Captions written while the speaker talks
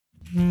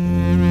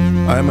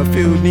I am a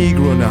field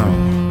Negro now,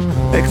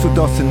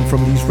 exodusing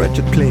from these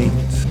wretched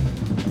plains.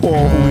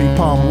 Pour holy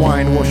palm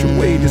wine, wash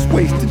away this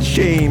wasted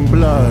shame.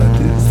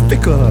 Blood is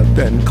thicker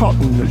than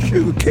cotton or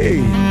sugar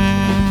cane.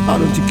 I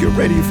don't think you're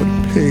ready for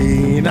the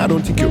pain. I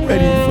don't think you're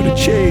ready for the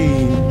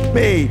change.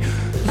 Hey,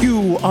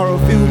 you are a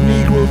field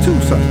Negro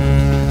too,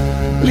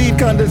 son. Lead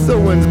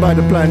condescenders by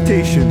the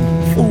plantation,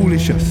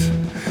 foolish us.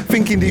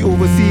 Thinking the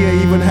overseer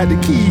even had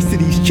the keys to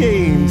these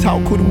chains.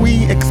 How could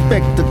we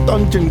expect the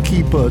dungeon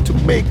keeper to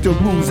make the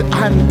rules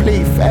and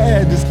play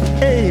fair this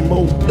game?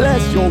 Oh,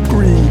 bless your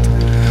greed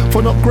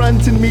for not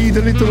granting me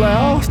the little I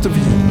asked of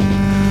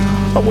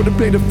you. I would have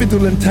played a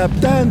fiddle and tap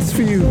dance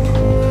for you.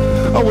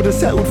 I would have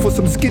settled for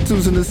some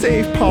Skittles and a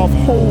safe path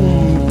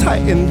home.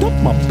 Tightened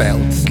up my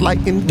belt,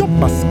 lightened up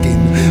my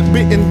skin,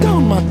 bitten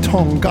down my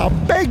tongue. I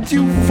begged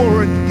you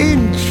for an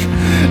inch.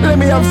 Let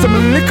me have some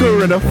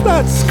liquor and a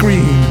flat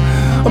screen.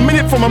 A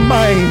minute for my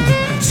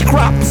mind,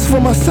 scraps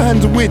for my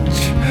sandwich.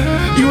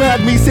 You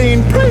had me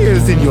saying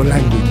prayers in your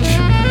language.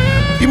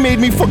 You made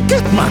me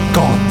forget my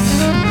gods.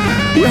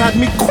 You had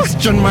me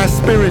question my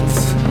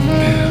spirits,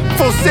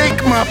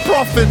 forsake my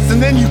prophets, and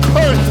then you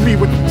cursed me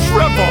with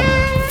Trevor,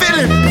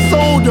 Philip,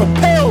 Soldier,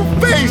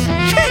 pale-faced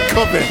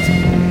Jacobit.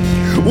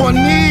 One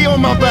knee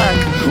on my back,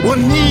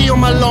 one knee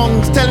on my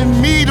lungs, telling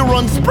me to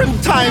run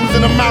sprint times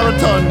in a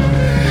marathon.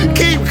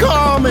 Keep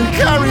calm and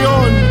carry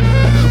on.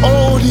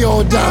 Oh, the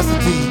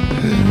audacity,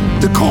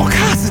 the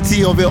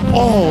caucasity of it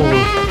all.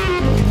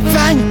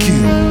 Thank you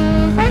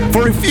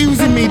for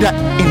refusing me that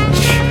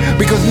inch,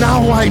 because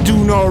now I do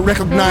not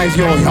recognize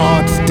your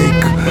yardstick.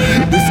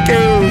 The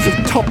scales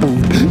have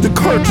toppled, the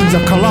curtains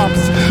have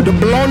collapsed, the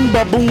blonde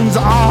baboon's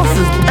ass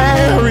is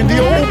bare in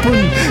the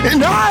open,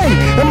 and I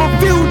am a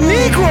field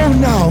Negro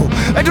now.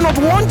 I do not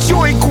want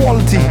your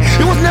equality.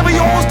 It was never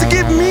yours to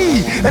give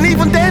me, and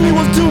even then it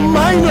was too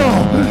minor,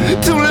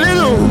 too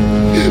little,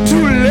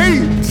 too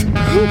late.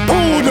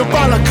 Pull the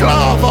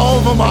balaclava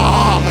over my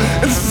heart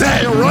and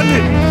say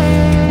running.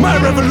 My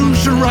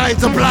revolution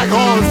rides a black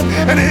horse,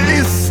 and it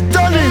is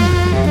stunning.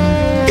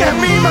 Get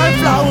me my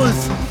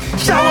flowers,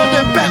 shower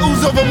them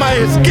petals over my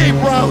escape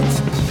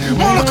routes.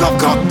 Molotov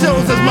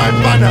cocktails as my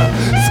banner,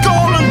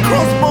 skull and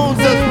crossbones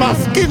as my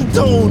skin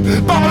tone.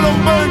 Babylon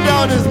burned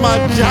down as my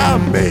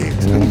jam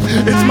mate.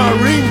 It's my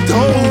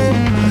ringtone.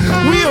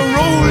 We are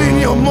rolling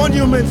your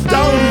monuments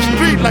down the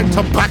street like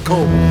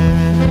tobacco,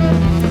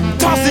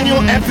 tossing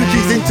your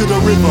effigies into the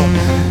river.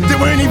 They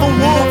weren't even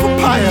war for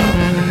fire.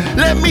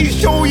 Let me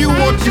show you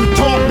what you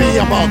taught me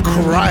about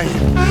crime.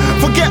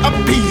 Forget a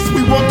piece,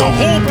 we want the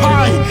whole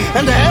pie,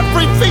 and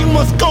everything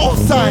must go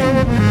sign.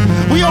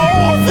 We are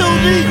all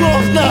field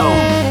Negroes now.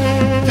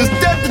 Just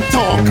dead to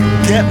talk,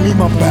 get me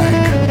my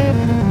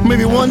bag.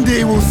 Maybe one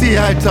day we'll see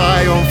eye to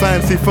eye on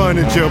fancy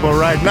furniture, but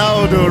right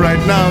now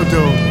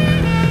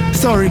though,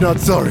 sorry not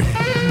sorry.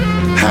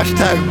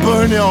 Hashtag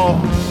burn it all.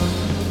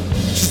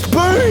 Just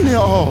burn it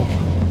all.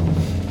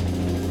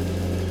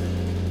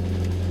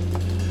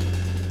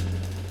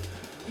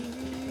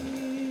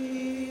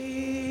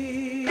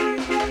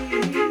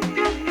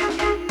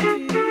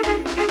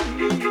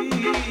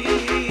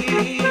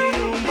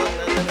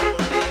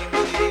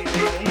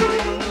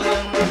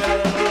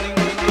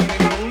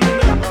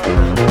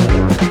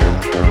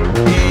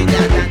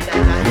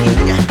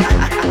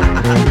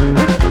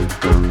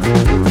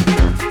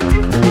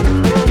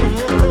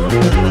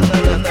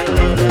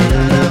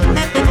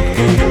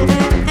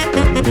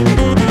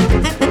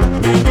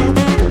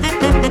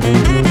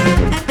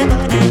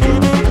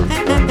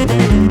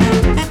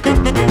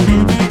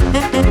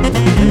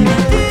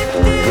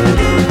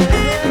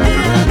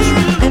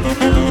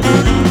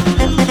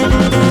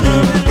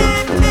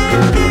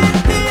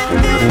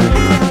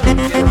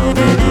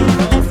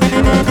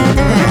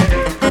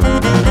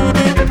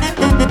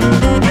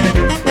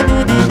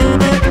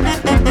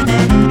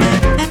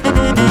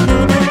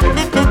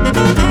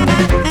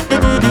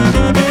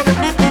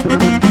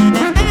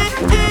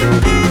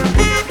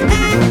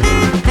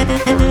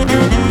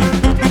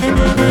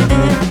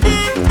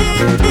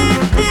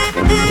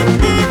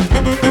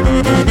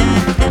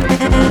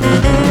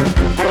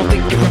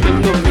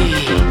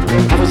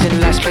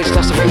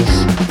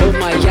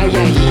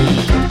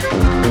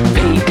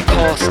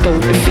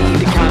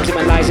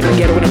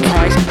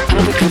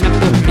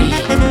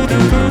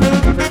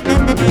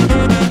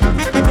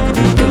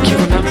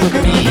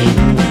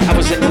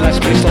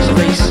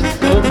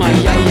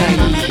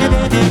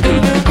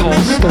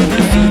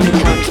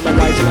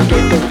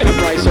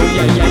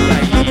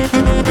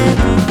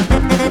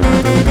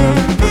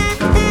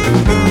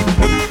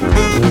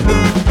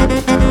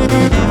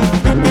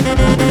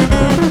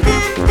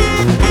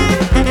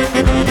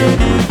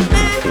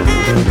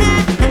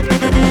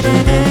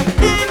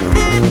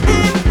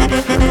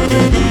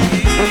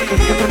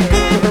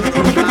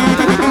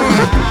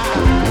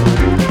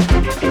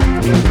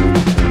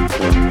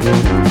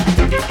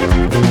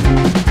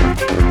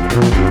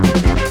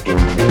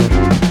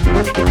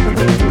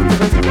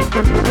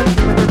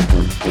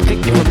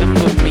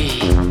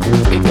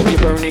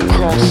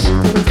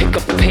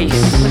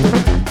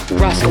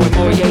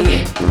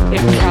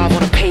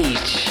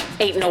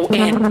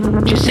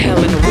 and just hell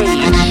in a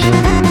rage.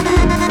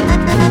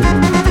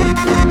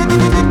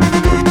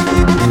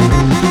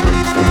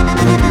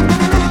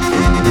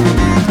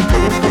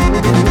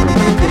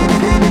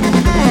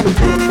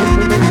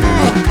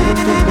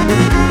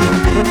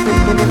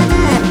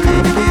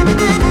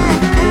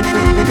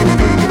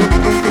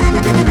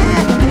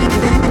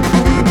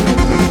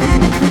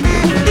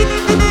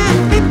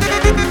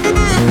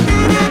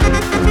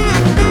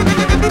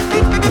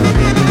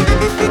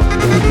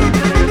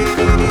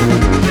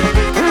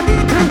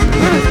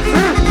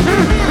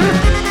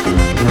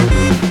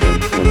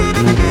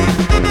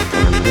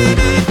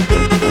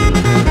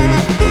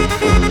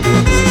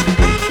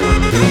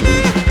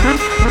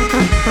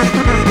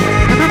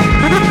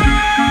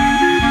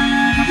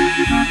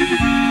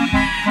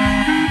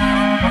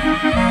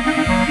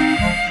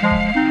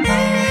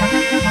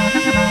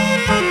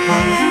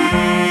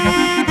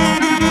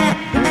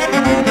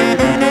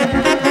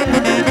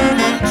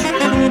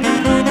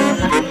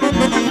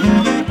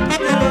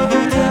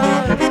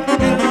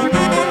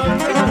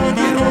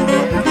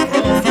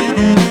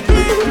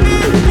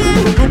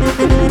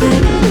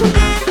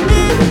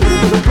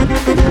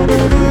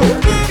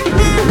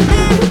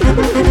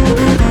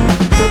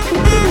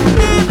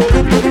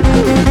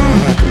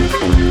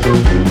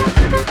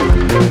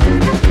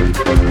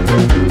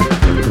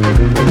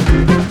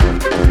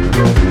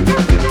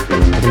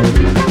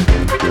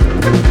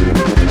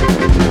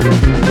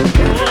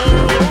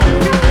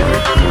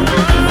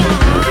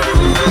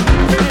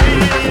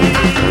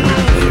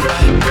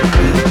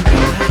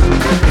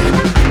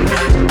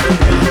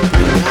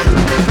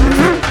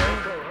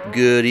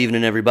 Good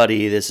evening,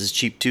 everybody. This is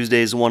Cheap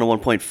Tuesdays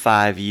 101.5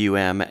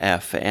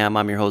 UMFM.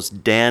 I'm your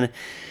host, Dan.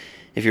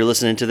 If you're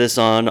listening to this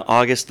on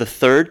August the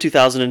 3rd,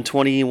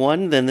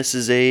 2021, then this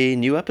is a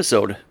new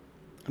episode.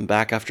 I'm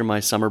back after my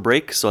summer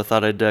break, so I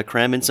thought I'd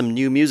cram in some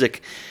new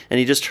music. And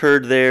you just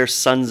heard their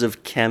Sons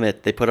of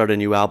Kemet. They put out a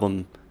new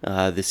album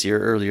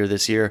earlier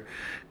this year,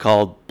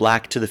 called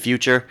Black to the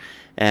Future,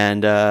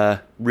 and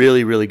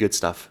really, really good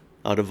stuff.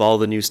 Out of all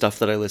the new stuff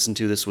that I listened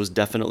to, this was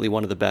definitely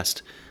one of the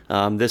best.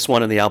 This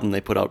one and the album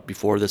they put out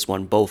before this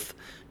one, both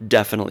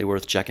definitely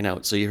worth checking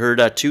out. So you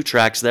heard two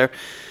tracks there.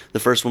 The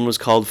first one was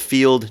called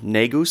Field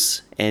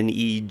Negus,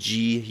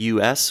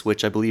 Negus,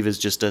 which I believe is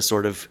just a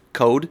sort of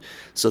code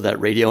so that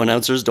radio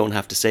announcers don't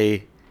have to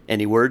say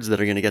any words that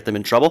are going to get them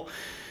in trouble.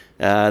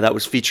 That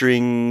was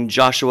featuring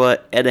Joshua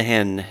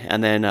Edahen,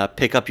 and then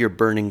Pick Up Your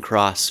Burning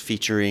Cross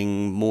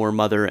featuring More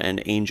Mother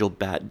and Angel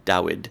Bat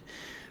Dawid.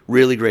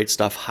 Really great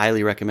stuff.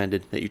 Highly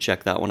recommended that you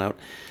check that one out.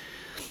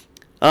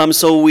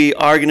 So we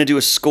are going to do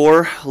a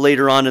score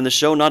later on in the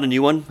show. Not a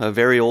new one, a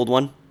very old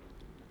one.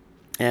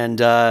 And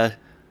by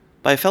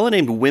a fellow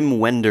named Wim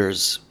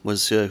Wenders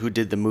was who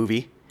did the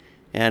movie.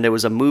 And it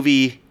was a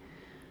movie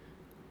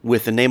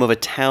with the name of a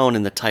town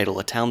in the title.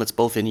 A town that's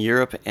both in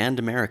Europe and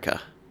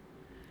America.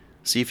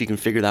 See if you can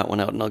figure that one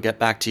out, and I'll get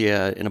back to you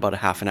in about a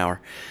half an hour.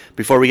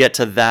 Before we get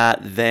to that,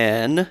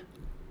 then,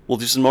 we'll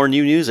do some more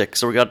new music.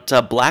 So we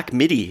got Black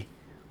Midi.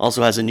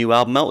 Also has a new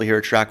album out. We'll hear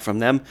a track from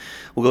them.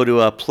 We'll go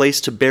to A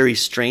Place to Bury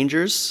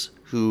Strangers,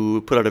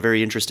 who put out a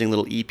very interesting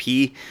little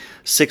EP.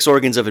 6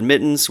 Organs of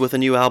Admittance with a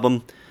new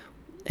album.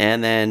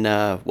 And then,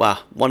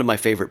 one of my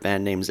favorite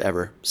band names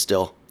ever,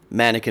 still,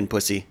 Mannequin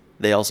Pussy.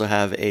 They also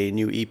have a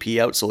new EP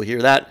out, so we'll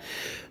hear that.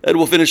 And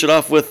we'll finish it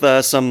off with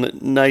some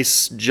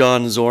nice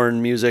John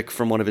Zorn music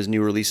from one of his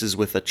new releases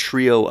with a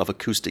trio of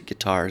acoustic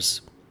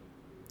guitars.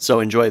 So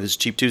enjoy. This is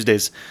Cheap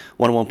Tuesdays,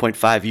 101.5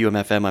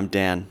 UMFM. I'm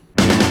Dan.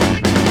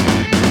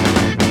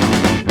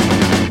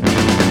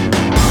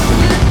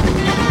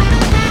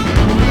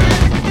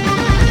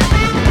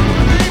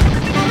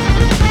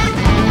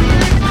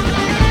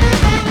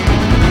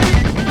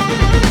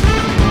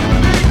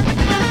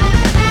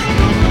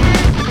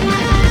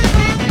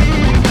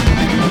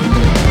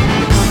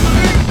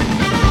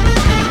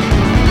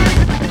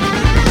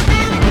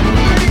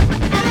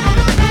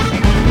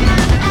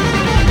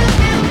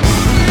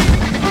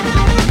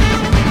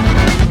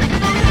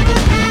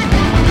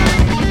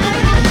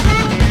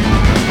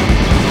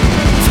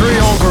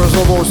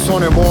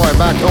 Sonny boy,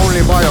 backed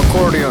only by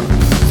accordion.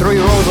 3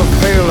 rows of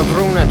pale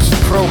brunettes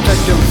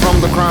protect him from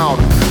the crowd,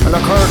 and the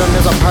curtain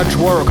is a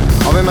patchwork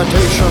of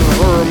imitation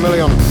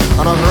vermilion,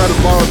 and a red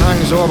ball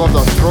hangs above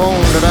the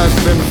throne that has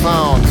been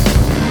found.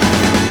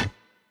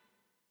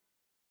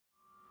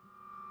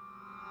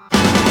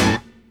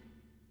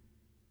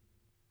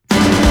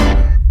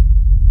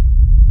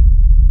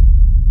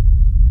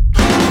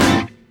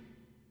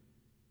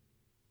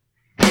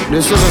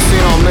 This is a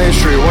scene on Main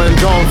Street when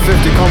John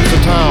 50 comes to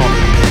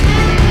town.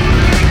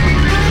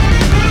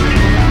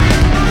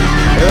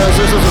 Yes,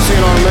 this is a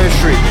scene on Main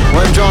Street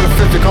when John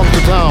 50 comes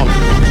to town.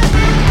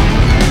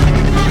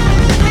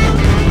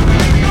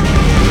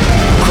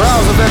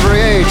 Crowds of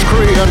every age,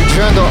 creed, and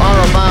gender are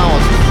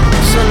abound.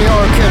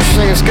 Senor Kitsch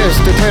sings skits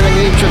detailing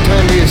each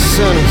attendee's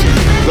sins.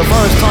 The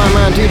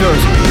first-time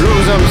anteaters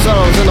lose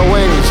themselves in the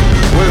wings.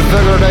 With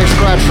vigor they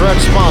scratch red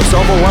spots,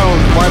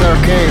 overwhelmed by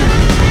their king.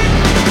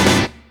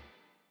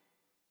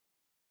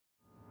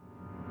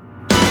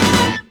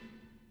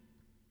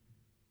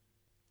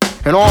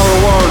 In all the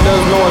world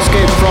there's no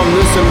escape from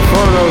this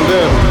infernal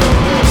din.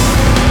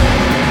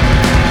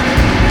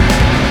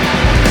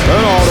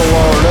 In all the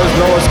world there's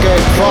no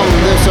escape from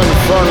this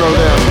infernal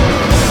din.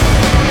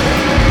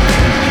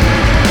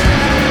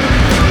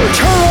 The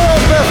children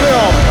of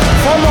Bethlehem,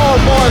 from all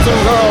boys and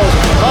girls,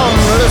 come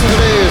listen to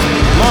these,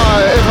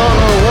 my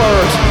eternal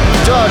words.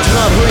 Judge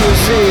not who you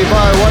see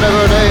by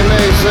whatever they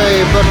may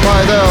say, but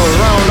by their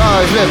round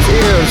eyes, lips,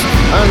 ears,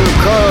 and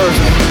curves.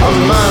 A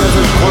man is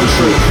his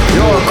country,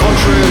 your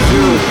country is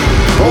you.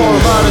 All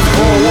bad is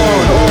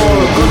forewarned,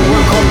 all good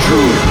will come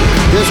true.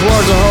 These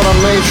words are heard on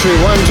May Tree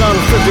when John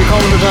 50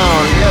 comes to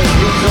town. Yes,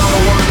 these are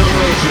the words of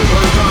May Tree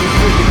when John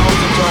 50 comes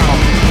to town.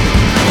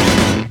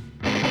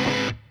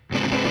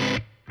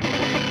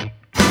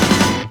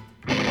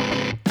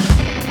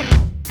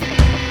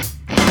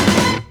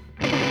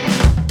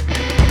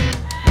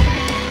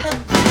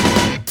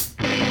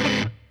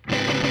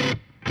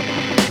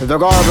 The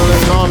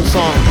garbling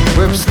non-song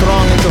whips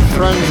strong into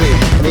frenzy,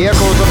 and the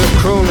echoes of his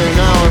crooning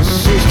now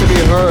cease to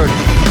be heard.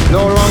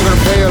 No longer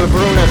pale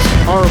brunettes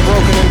are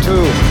broken in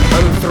two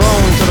and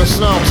thrown to the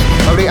snouts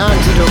of the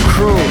antidote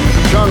crew.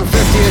 John 50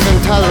 is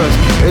intolerant,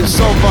 his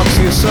soapbox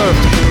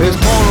usurped, his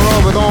bone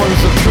robe adorns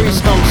the tree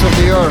stumps of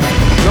the earth.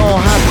 No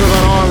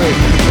half-driven army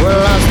will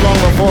last long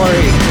before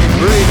he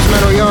breeds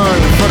men who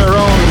yearn for their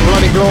own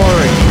bloody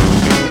glory.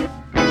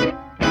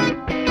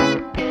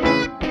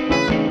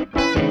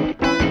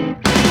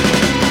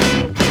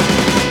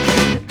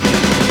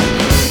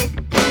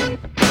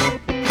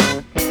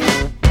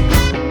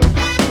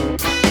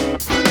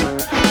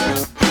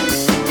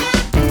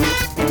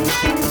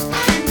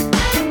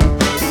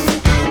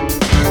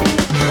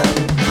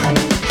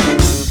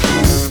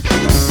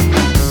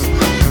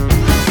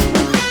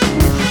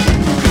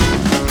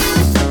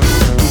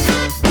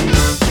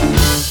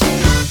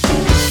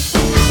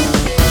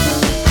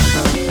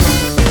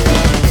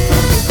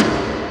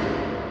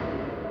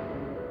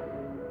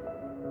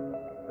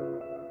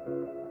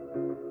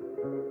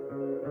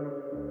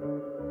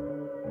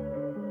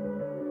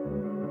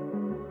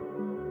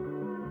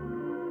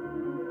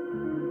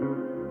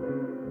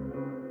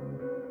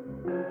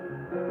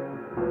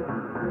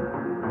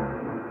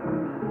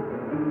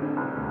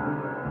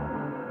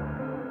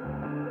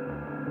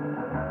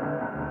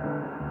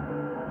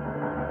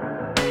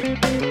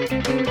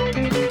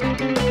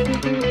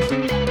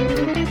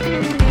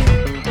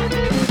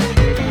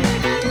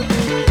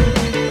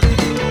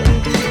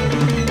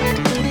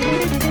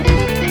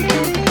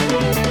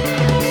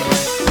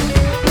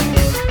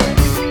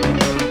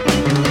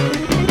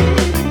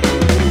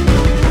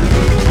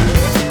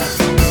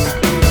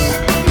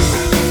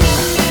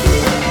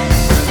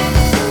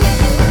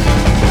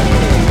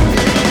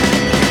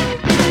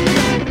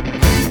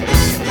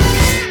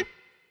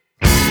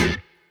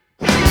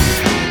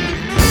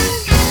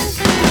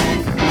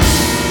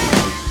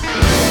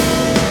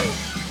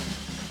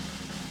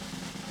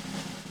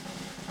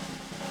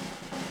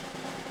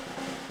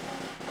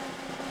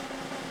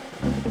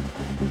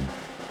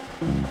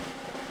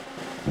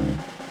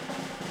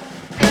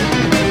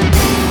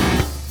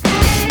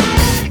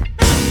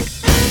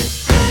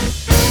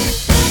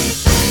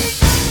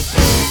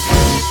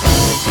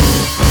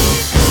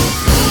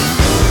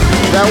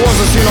 That was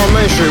a scene on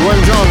May Street when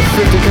John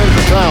 50 came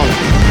to town.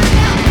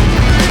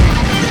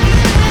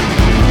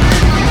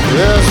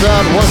 Yes,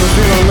 that was a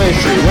scene on May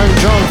Street when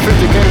John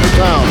 50 came to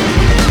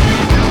town.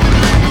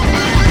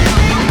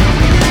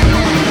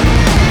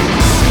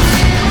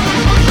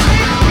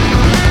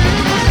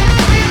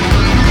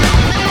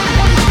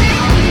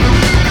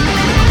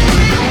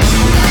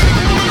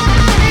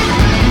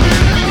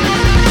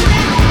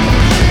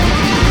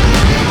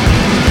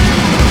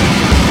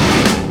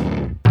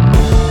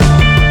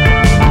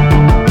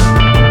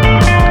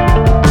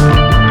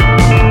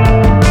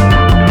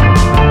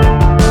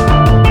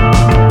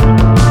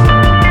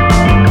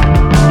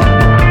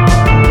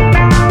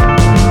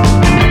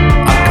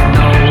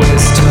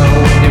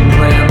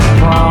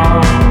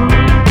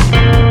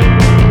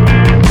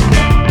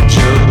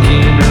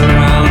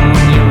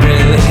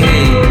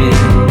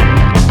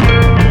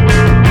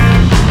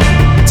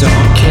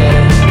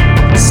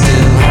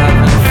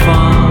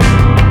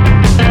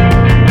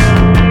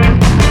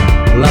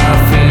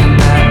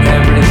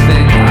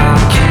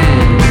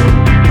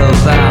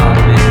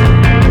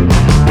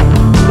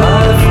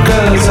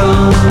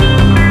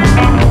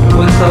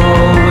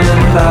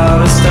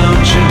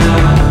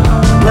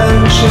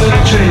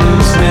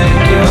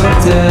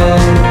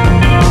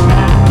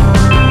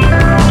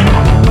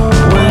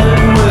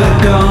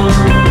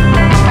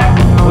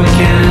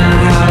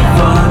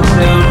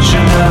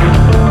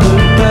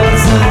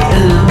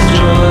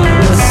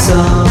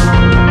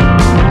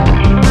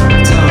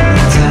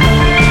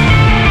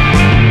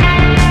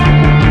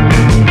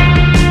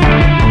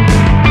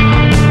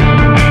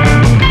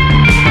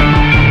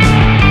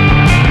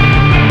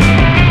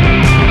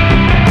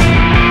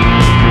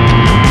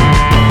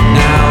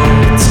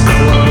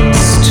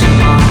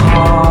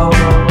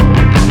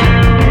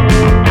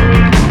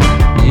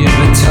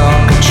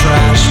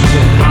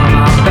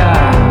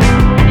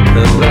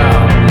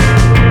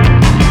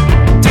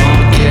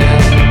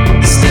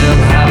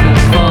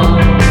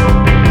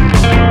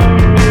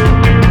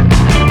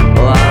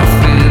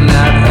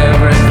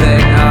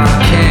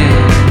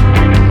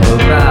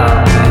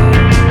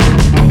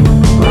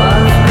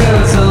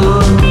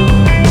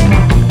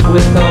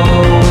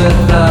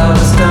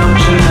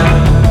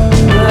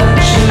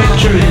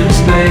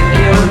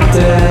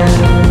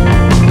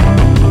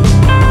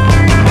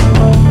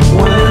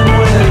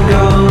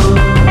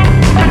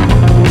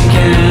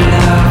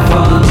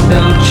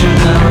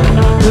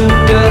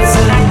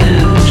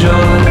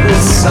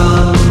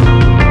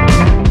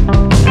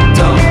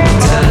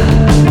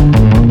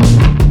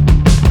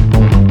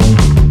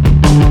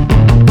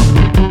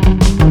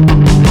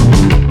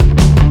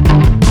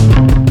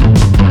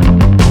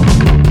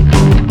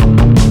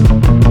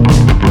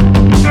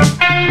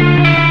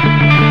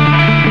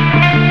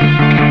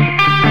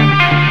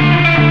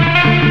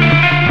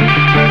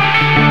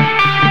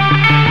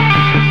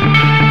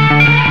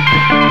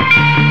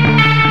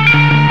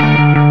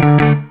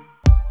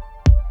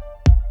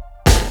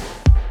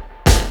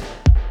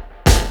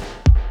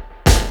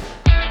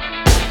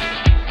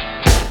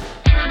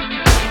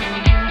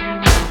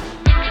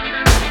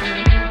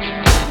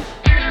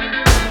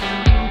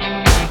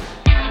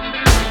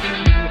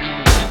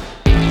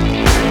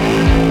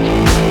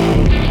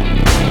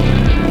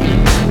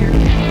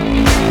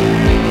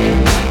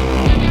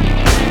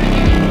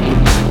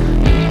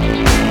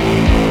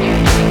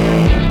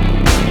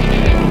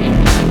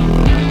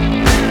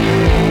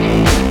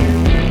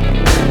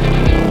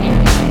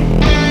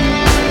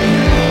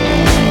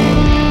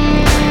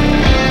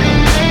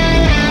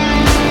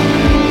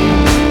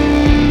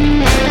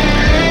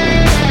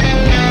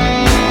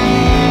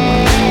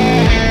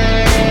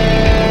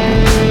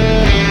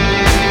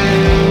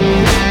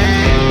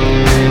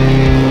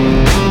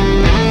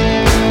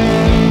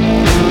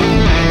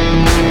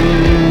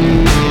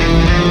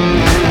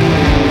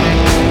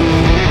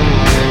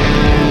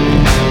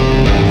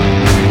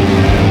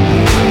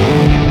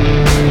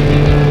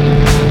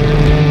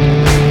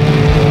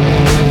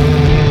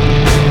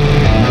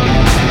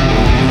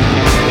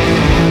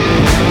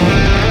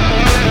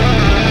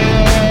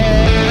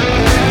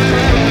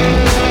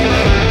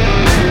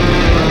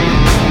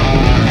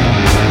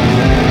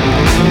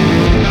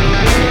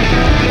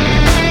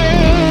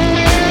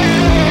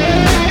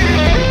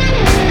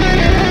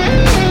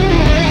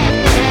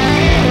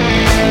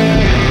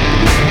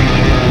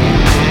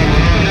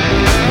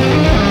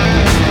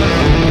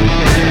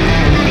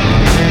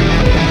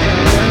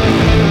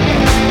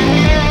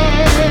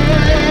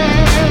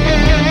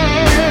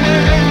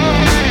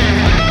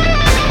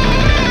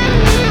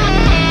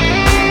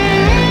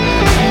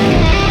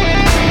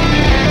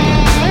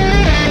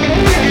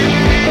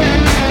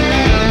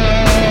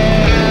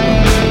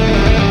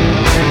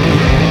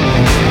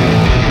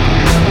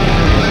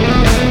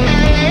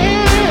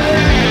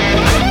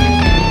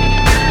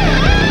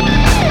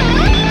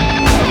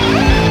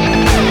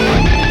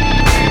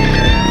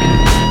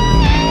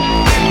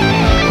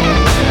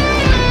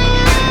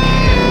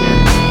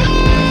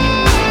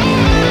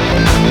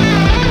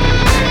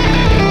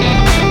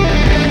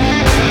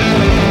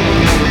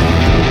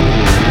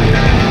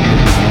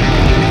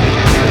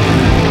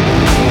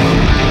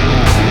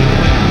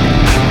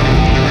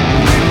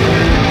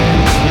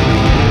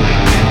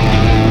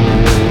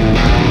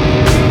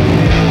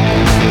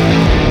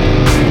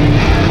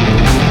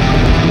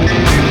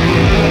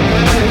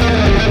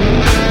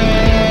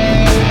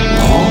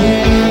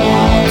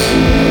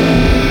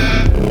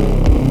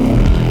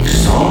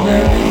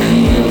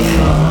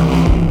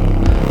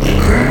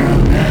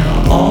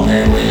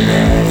 that we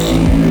left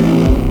you.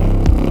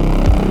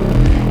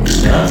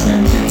 There's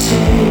nothing to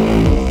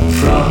take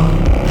from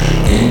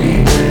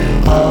anywhere.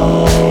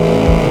 All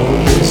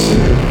this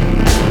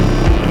earth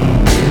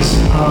is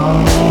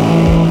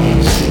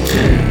ours to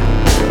take.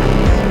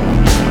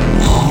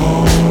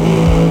 All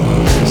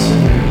this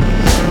earth,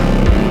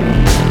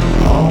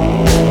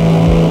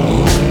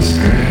 all this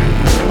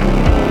ground.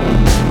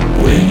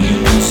 When you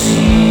can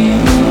see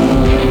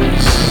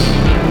us,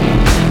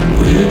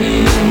 we'll be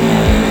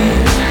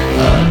right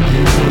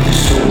until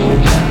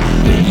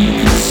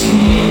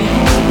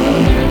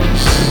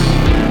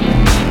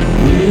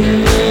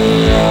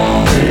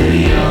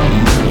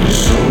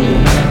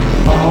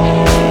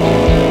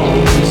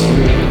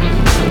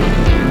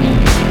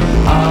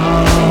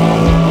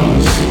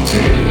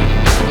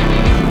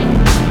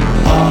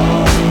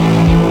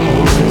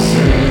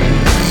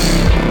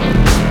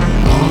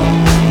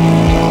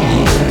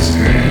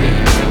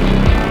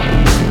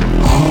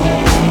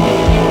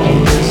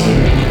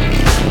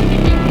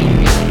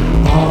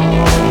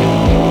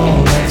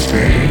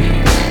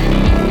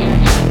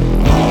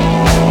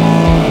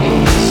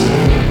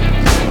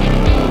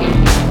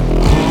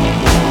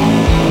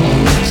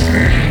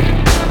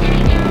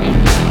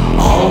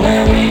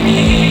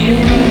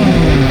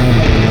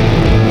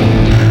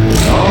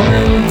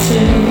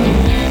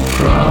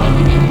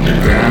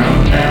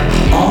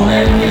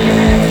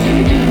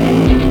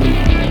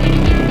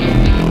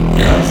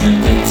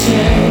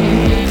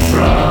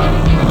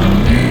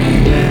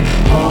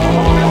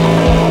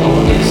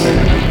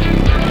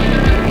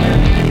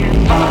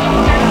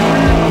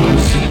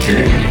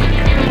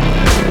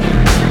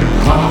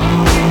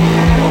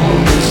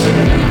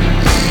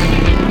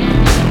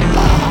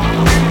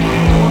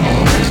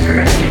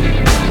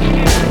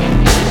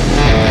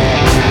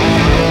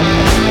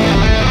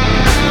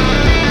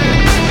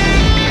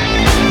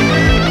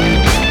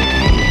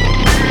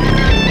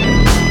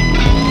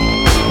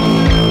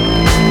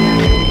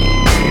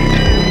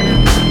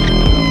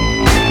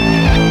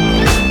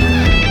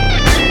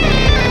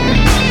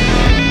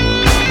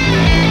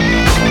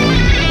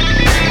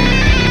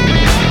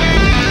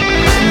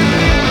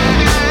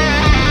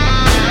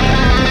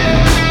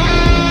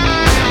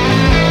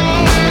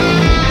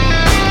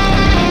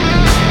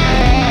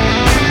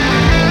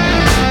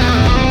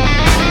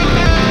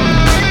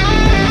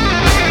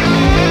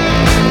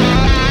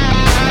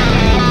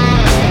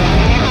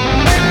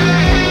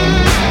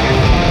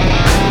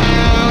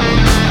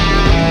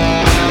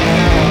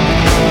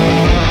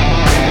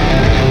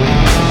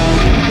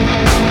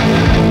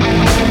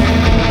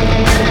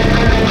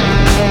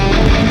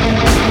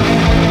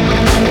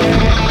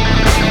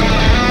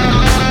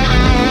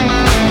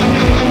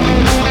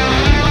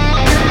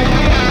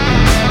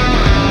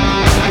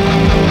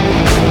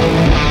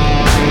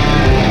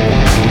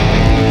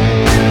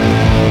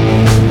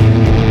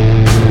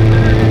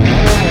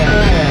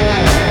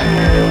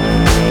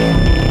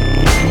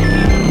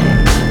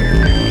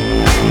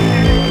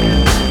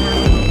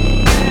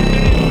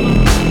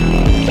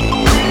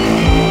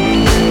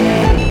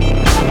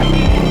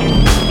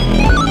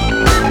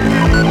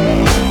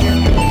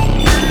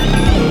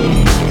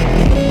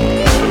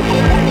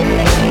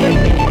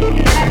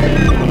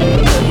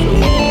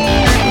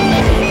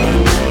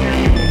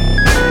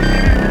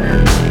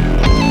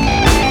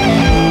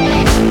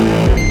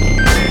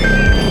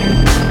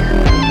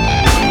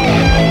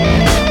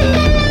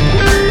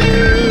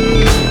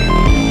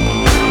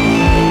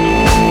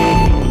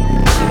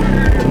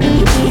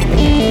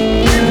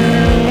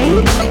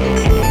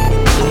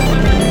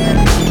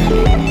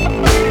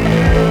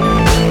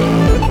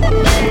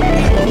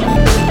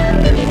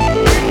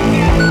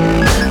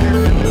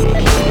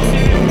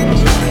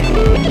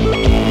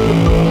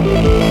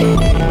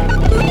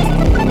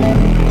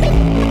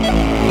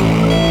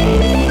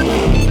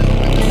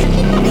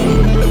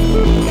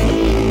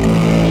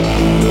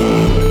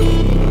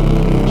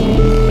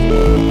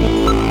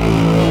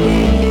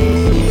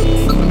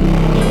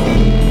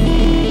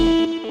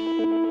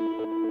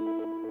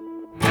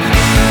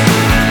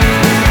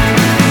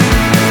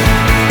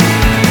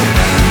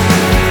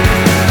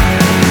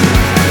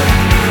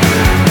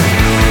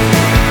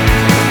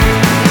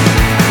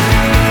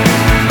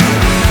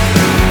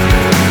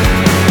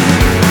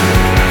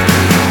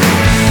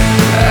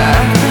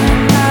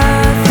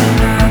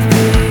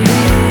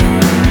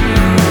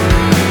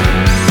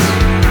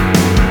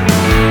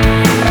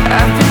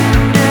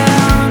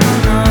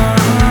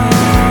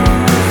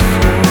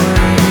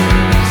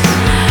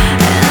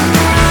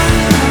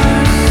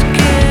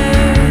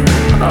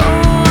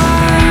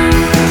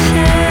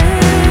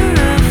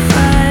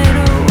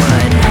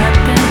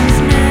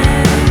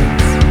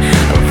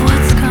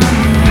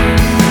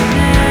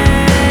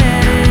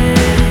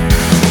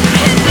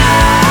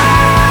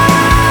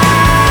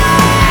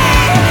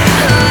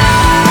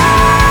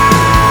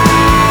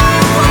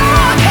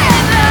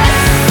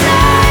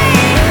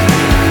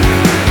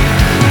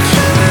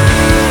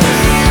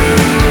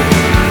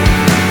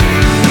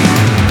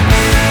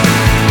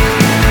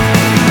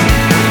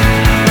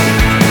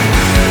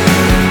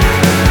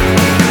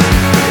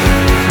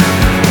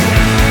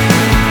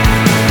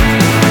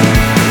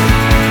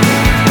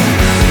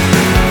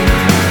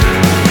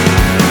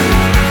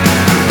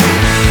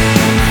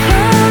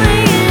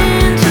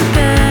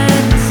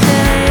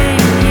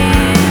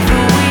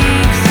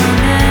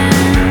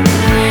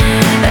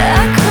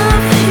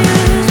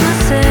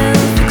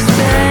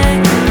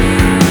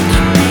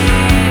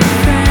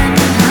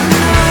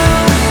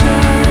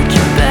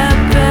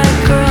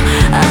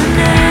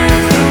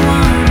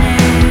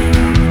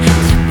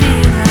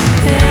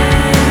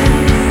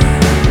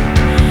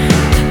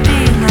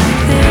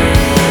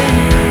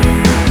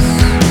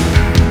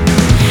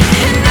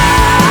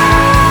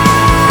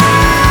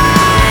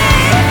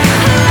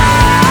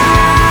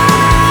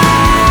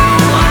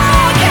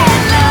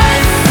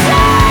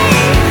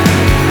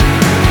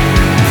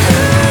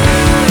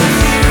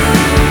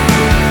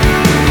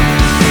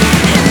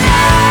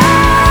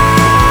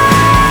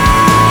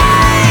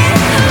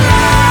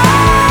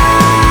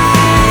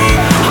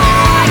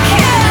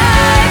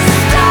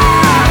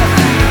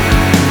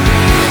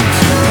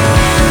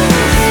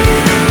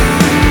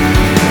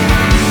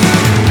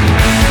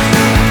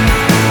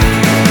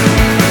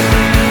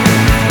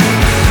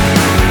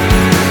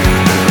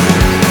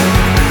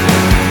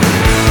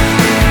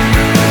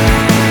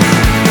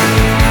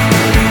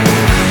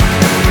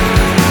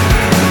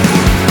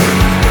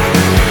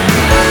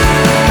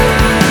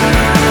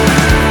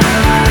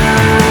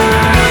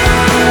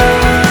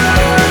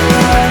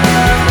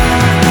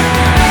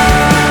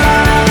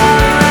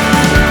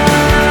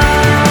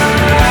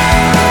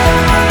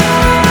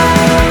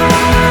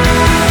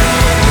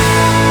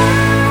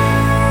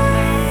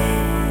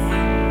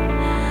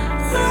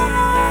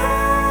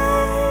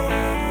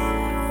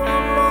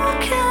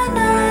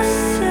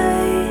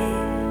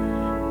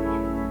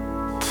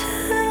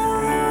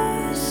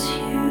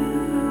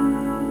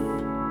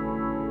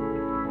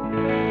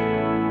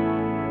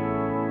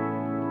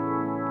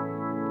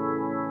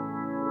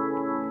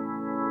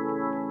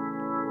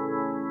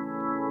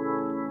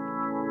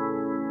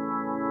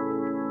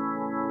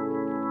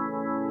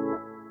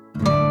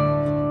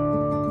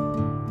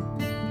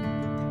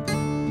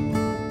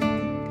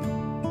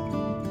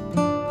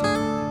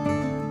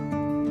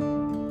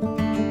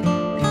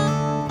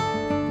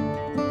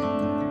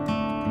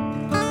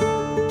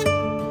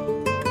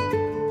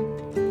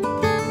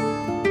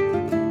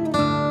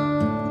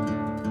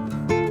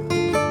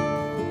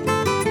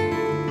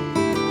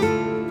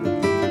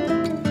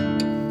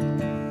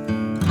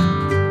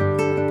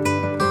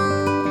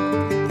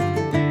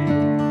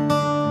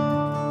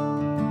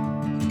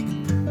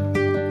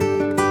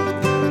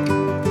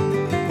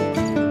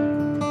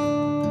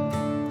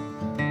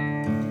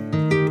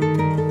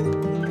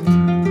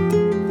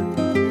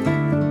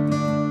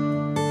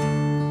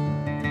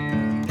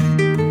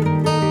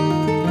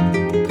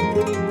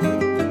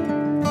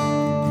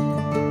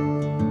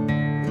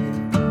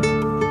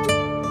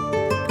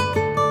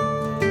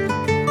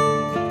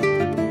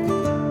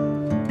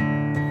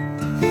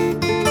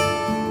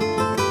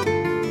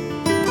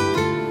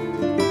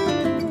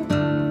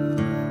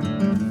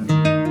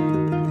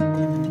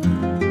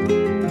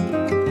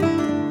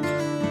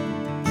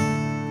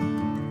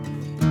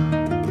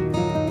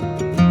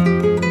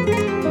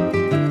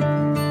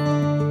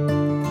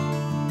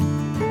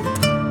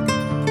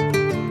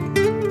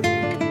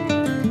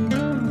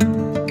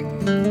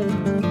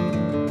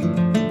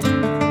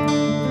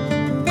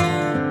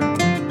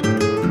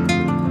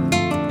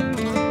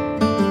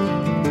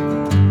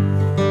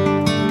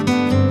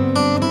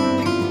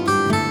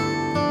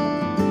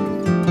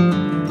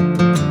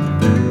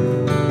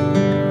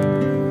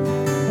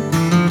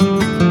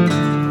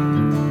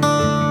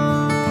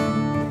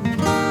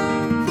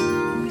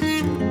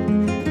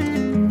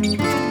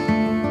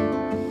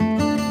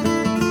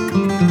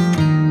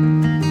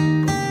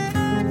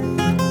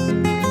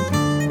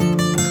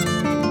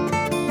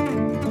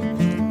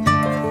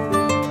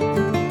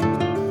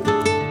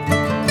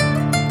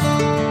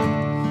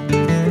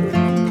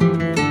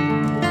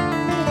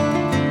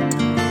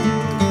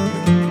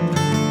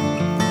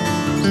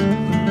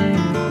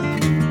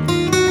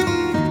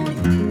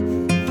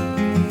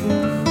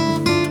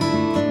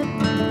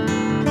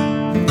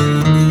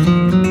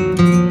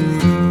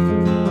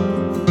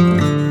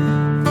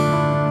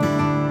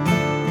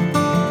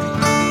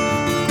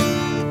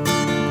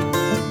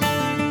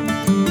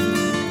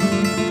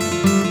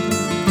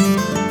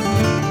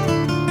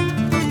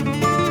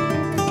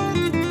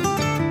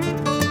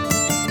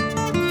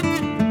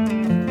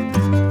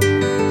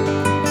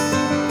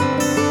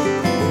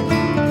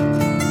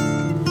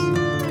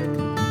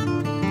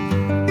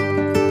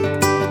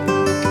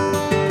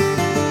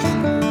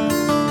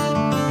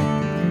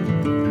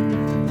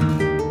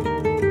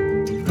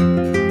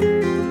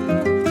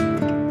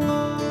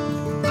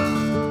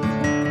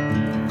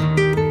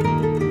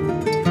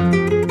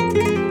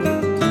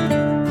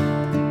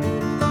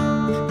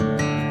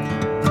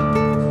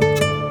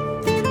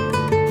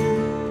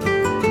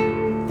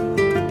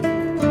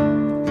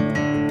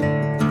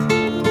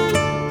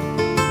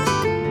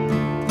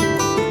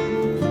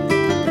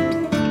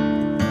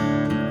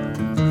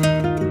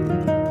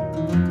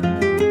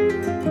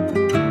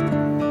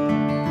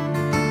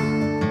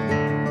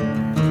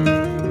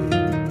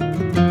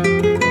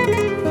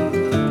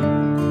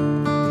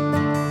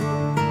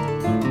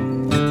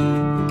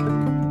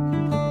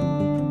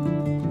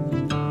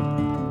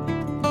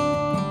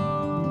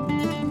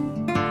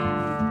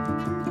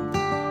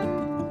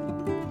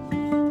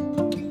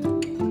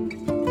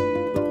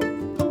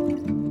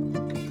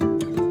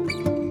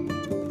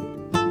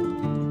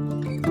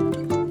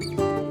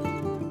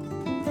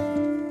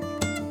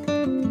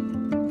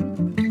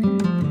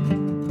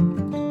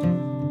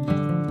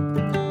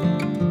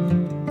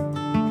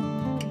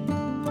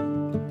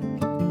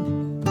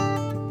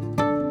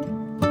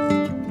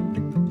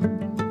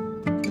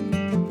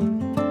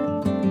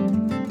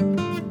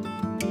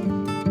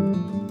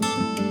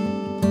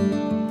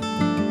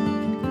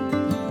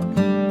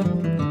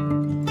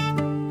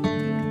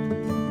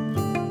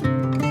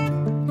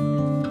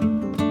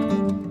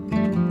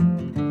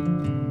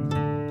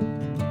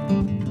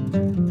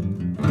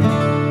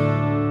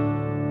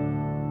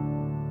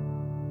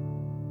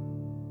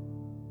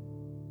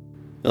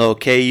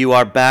Okay, you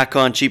are back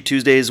on Cheap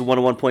Tuesdays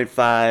 101.5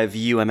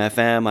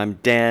 UMFM. I'm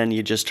Dan.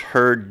 You just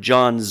heard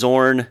John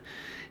Zorn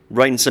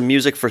writing some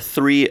music for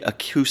 3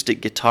 acoustic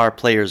guitar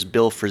players,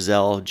 Bill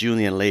Frisell,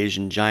 Julian Lage,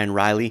 and Jyan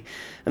Riley.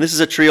 And this is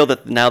a trio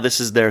that now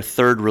this is their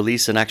 3rd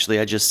release, and actually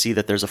I just see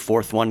that there's a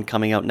 4th one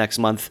coming out next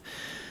month.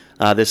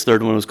 This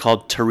 3rd one was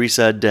called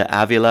Teresa de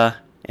Avila,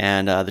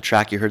 and the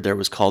track you heard there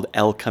was called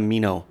El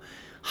Camino.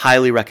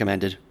 Highly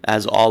recommended,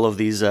 as all of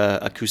these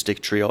acoustic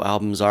trio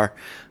albums are.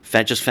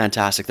 Just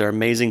fantastic. They're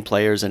amazing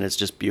players, and it's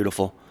just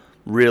beautiful.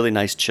 Really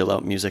nice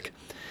chill-out music.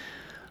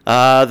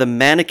 The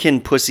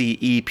Mannequin Pussy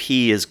EP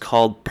is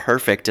called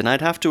Perfect, and I'd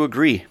have to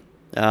agree.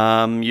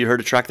 You heard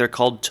a track there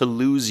called To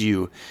Lose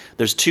You.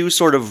 There's 2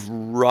 sort of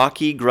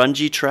rocky,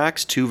 grungy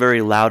tracks, 2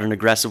 very loud and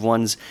aggressive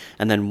ones,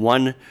 and then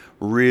 1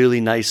 really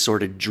nice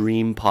sort of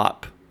dream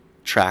pop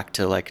track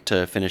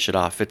to finish it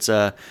off. It's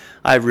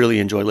I really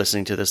enjoy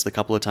listening to this the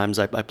couple of times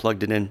I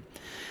plugged it in.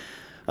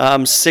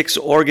 6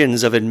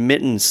 Organs of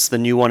Admittance. The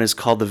new one is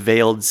called The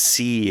Veiled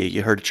Sea.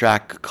 You heard a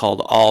track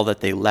called All That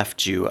They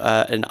Left You.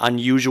 An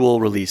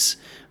unusual release,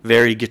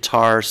 very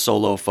guitar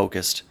solo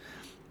focused.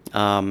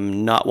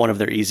 Not one of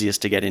their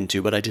easiest to get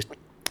into, but I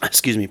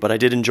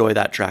did enjoy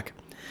that track.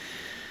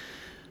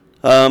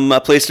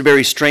 A Place to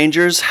Bury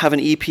Strangers have an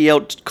EP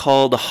out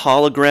called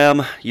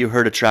Hologram. You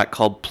heard a track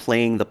called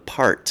Playing the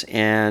Part,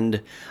 and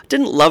I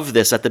didn't love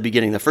this at the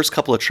beginning. The first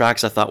couple of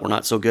tracks I thought were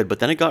not so good, but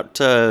then it got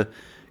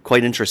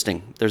quite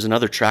interesting. There's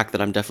another track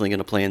that I'm definitely going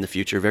to play in the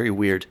future. Very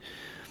weird.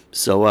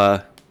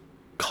 So,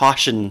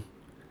 cautiously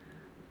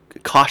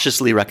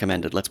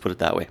recommended. Let's put it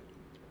that way.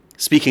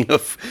 Speaking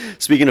of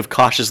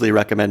cautiously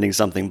recommending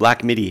something,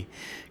 Black Midi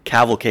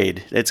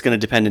Cavalcade. It's going to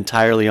depend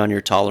entirely on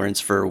your tolerance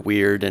for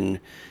weird and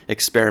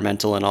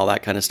experimental and all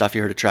that kind of stuff.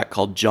 You heard a track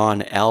called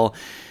John L.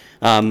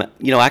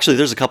 Actually,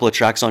 there's a couple of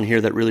tracks on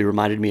here that really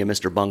reminded me of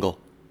Mr. Bungle,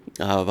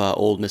 of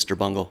old Mr.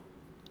 Bungle,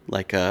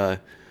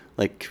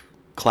 like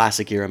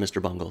classic era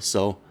Mr. Bungle.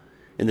 So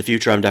in the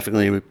future, I'm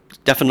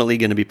definitely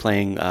going to be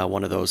playing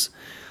one of those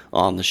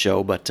on the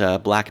show.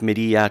 But Black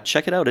Midi,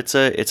 check it out. It's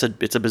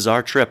a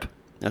bizarre trip,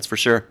 that's for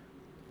sure.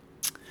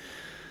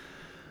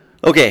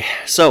 Okay,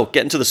 so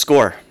getting to the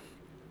score.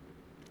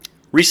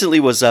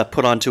 Recently was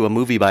put onto a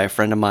movie by a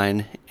friend of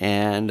mine,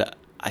 and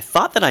I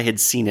thought that I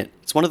had seen it.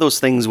 It's one of those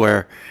things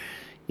where,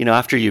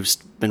 after you've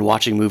been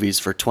watching movies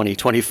for 20,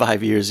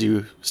 25 years,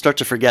 you start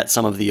to forget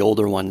some of the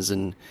older ones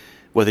and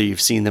whether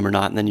you've seen them or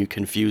not, and then you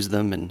confuse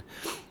them. And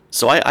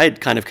so I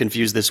had kind of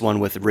confused this one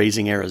with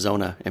Raising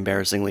Arizona,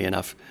 embarrassingly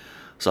enough.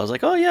 So I was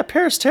like, oh yeah,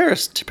 Paris,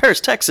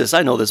 Texas,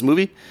 I know this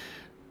movie.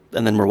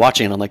 And then we're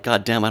watching it, I'm like,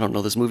 God damn, I don't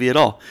know this movie at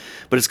all.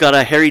 But it's got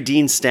Harry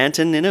Dean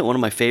Stanton in it, one of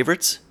my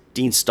favorites.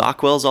 Dean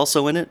Stockwell's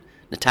also in it.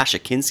 Natasha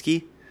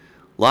Kinski.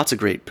 Lots of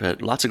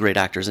great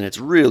actors, and it's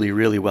really,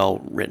 really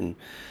well written.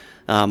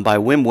 By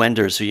Wim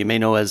Wenders, who you may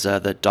know as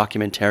the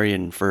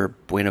documentarian for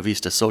Buena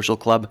Vista Social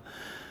Club.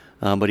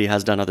 But he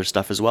has done other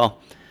stuff as well.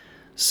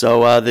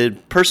 So the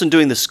person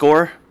doing the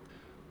score,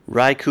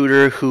 Ry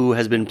Cooder, who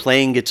has been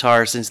playing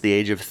guitar since the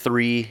age of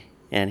 3,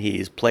 and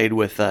he's played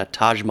with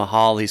Taj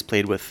Mahal. He's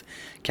played with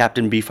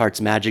Captain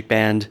Beefheart's Magic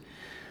Band.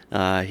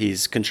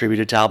 He's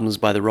contributed to albums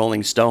by the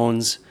Rolling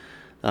Stones.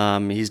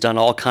 He's done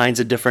all kinds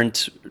of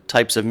different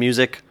types of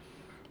music.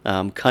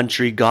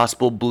 Country,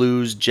 gospel,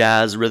 blues,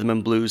 jazz, rhythm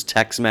and blues,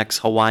 Tex-Mex,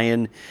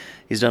 Hawaiian.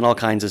 He's done all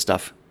kinds of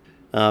stuff.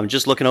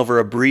 Just looking over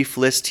a brief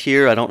list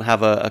here. I don't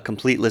have a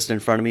complete list in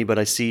front of me, but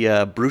I see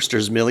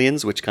Brewster's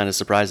Millions, which kind of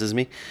surprises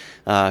me.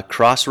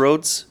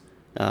 Crossroads.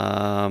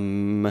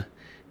 And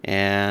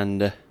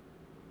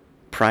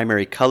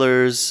Primary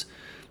Colors.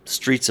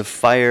 Streets of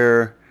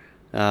Fire.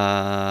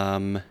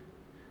 A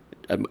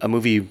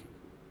movie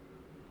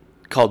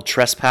called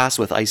Trespass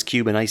with Ice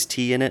Cube and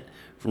Ice-T in it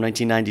from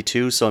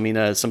 1992. So, I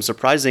mean, some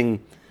surprising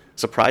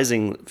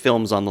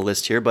films on the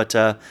list here,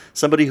 but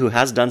somebody who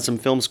has done some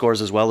film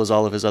scores as well as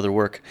all of his other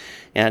work.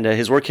 And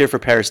his work here for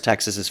Paris,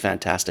 Texas is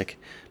fantastic.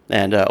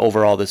 And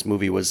overall, this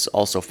movie was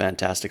also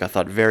fantastic. I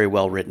thought very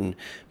well written,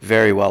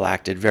 very well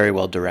acted, very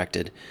well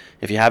directed.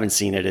 If you haven't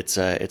seen it,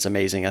 it's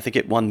amazing. I think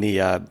it won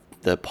the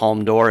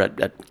Palme d'Or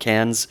at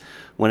Cannes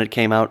when it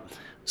came out.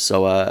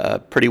 So a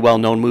pretty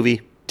well-known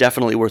movie.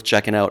 Definitely worth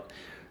checking out.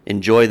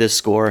 Enjoy this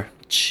score.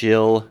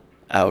 Chill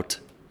out,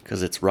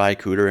 because it's Ry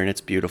Cooder and it's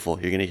beautiful.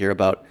 You're going to hear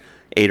about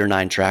 8 or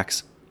 9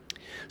 tracks.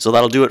 So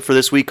that'll do it for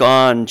this week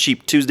on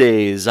Cheap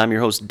Tuesdays. I'm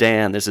your host,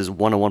 Dan. This is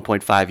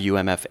 101.5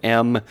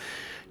 UMFM.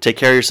 Take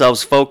care of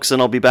yourselves, folks,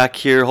 and I'll be back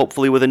here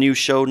hopefully with a new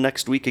show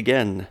next week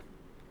again,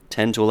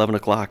 10 to 11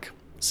 o'clock.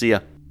 See ya.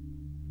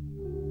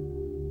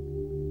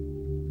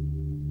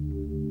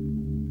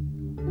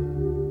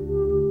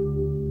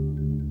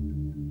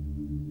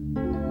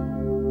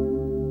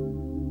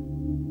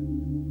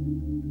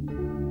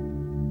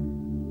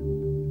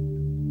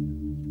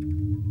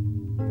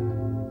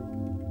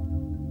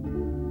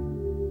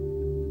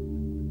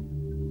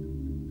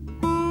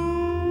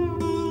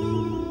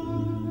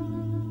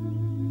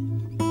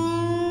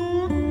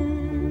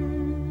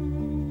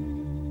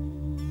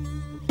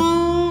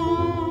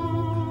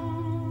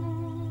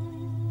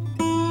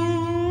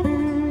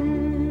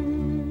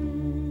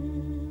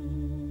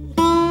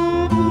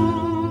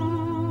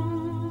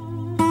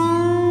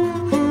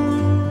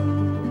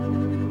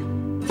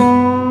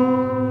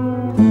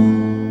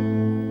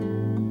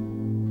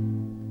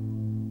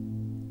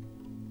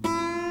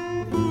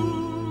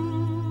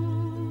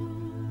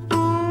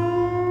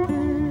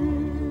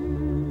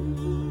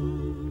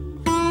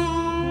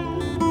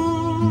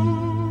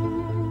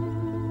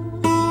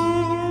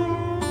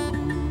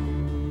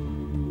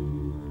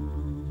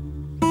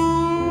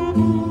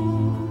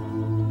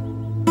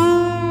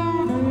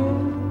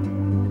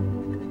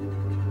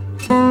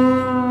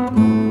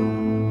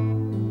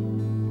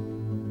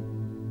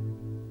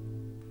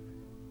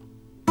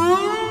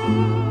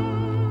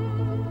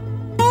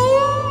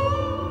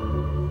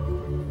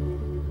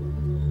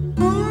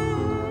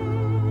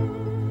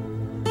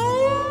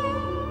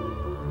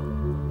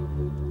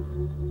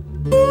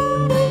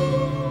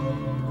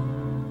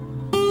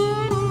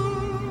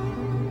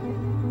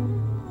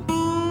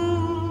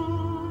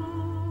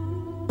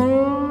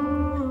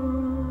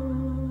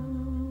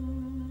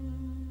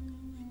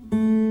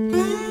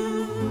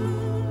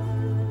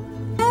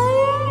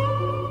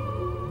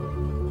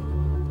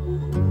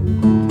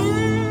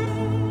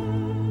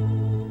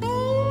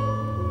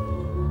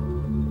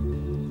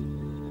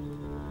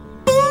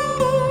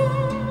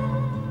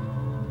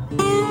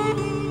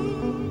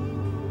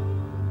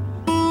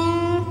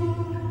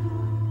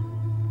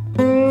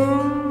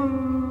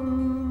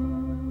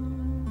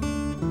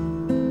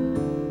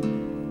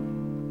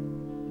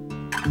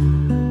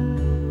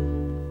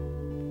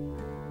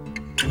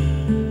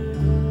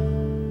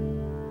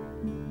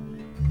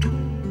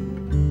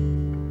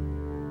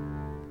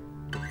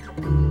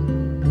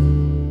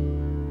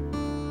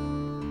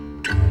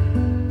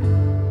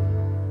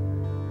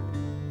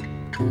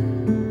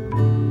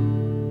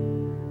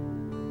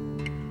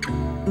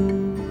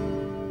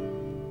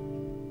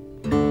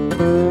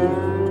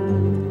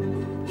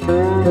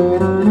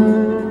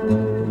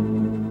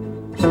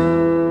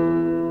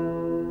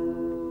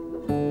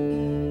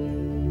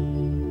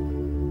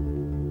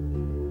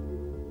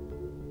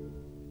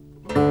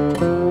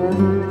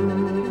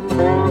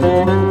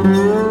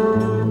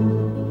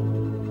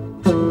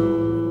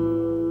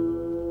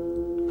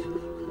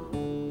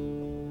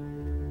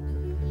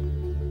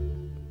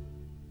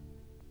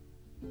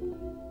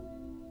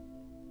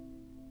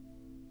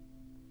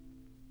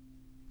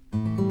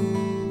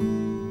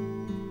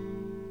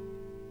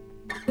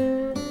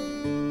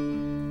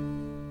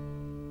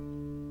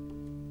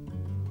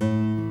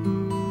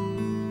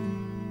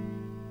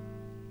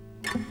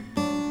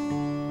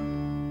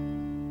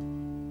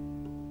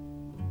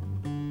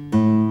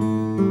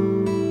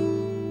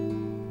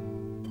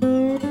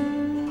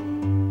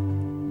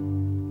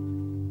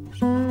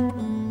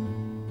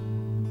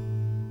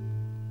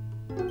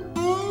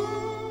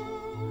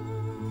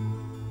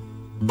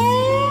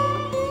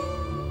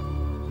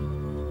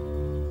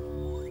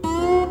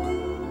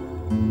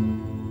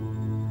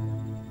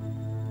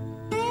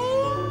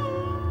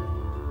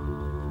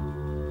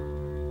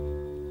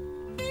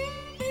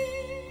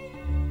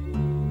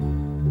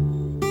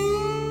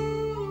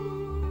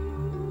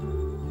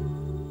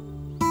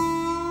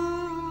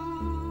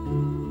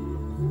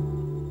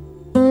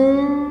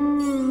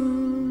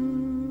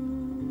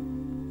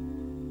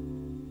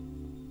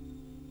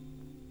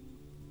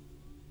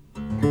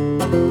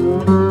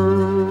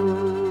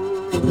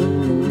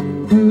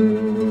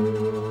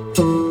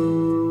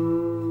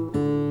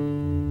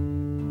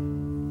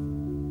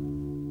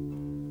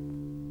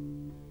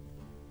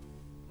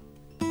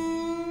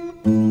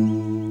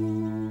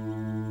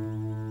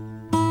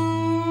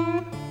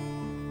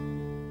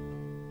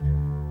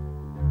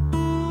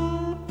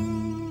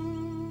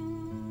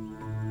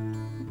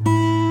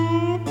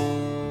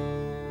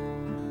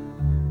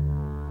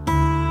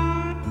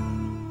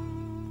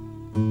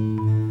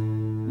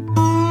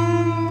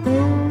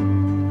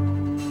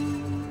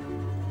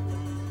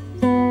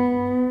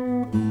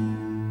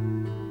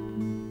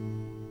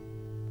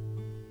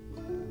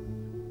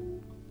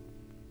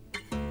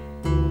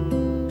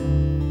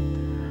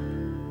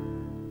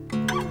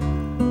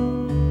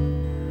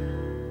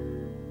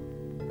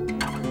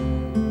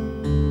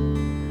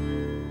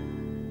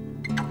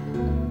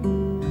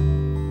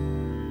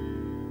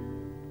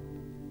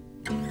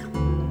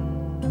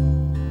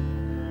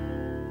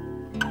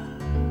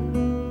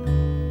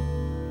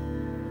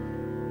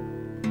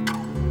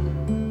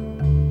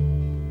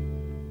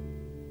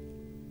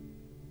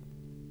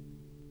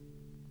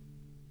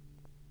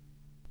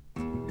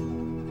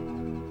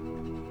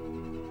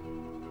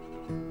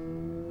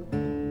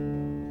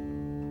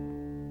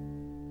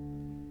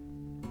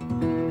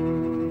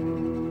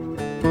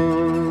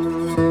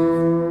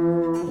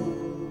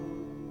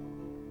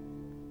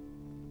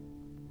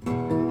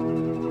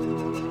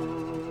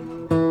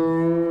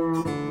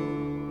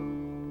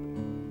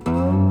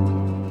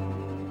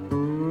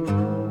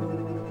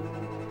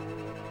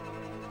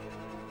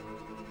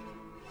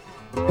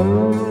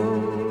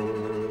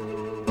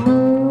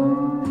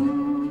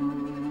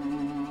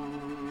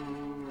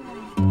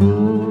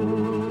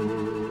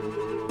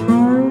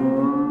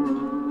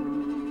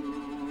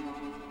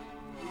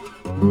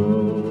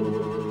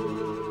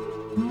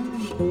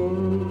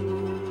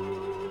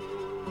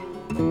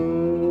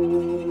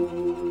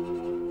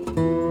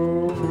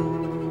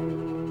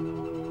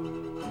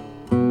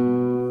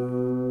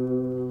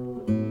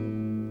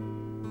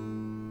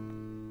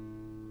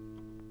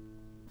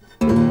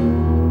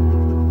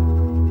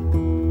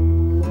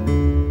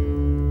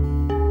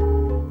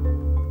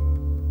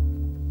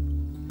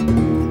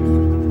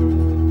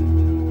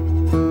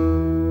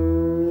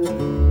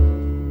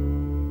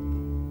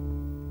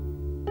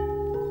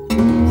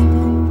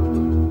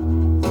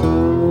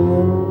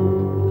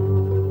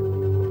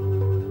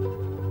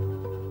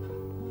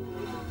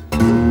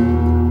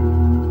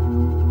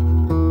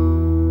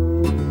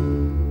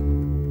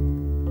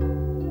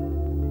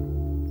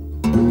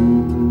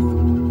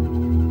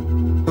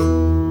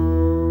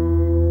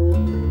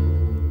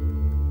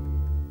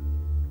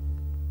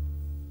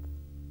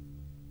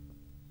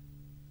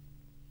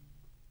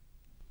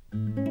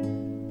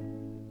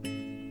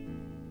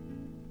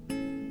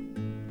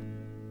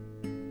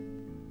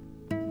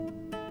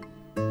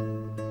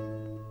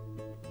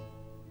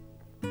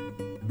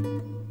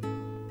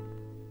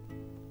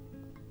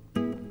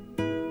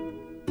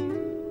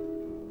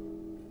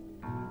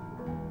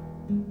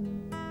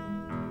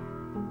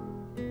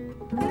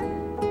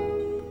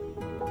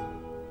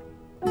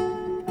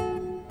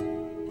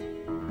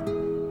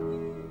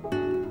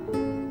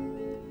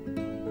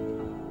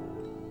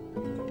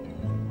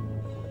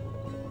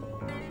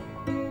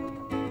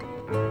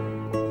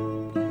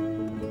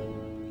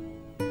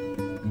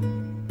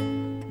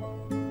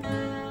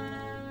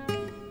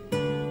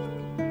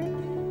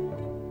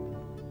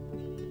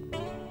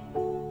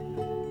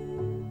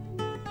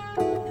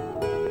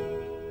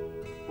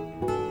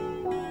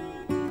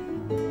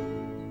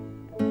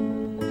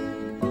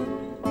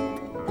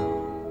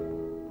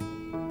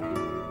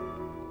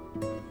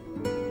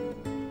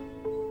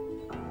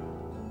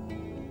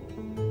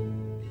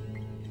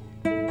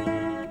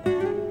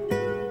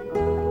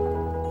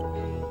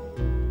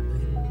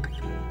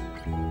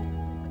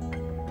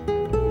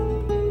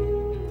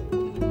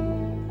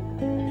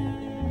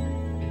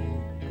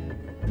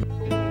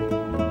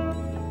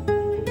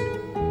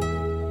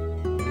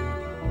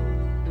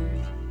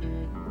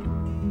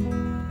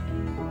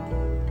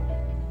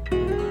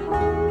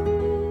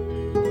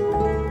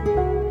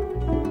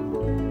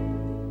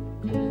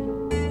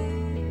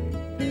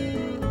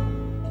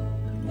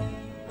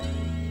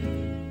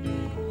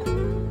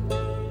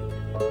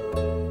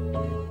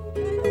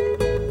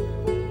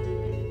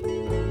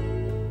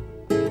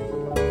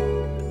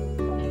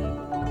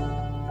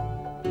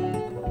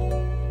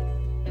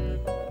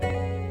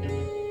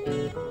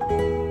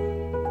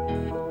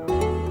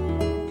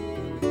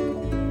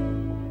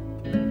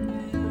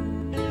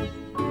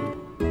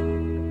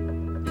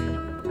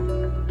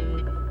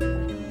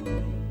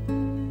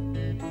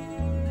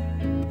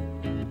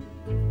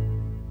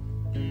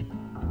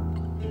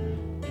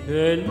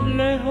 que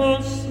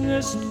lejos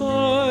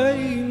estoy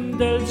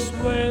del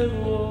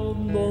suelo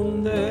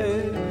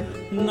donde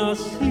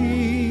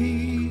nacieron.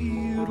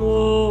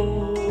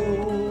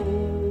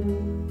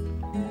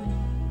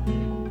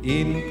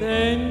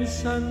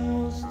 Intensa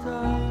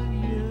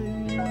nostalgia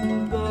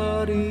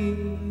invadir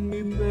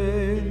mi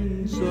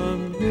pensamiento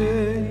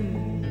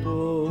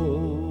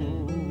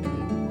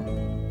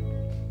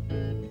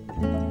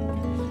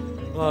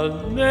al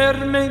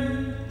verme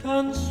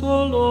tan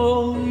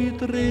solo y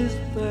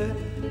triste,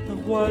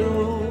 cual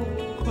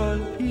hoja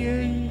al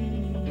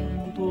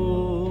viento.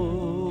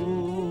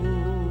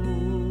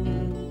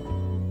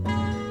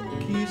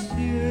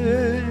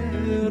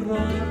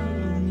 Quisiera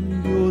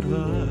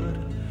llorar,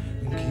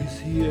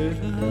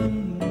 quisiera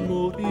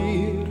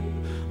morir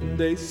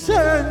de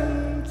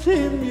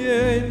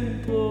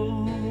sentimiento.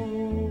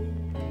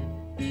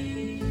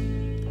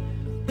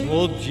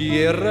 Oh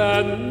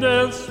tierra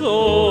del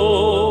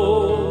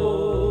sol,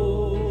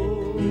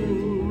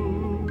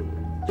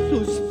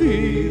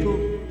 suspiro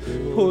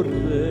por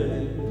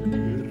verte.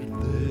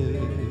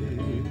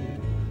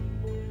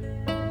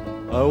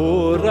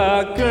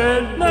 Ahora que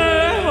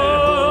lejos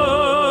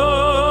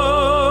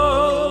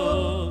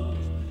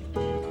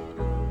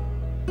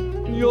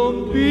yo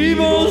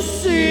vivo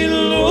sin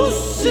luz,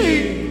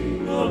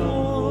 sin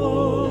amor.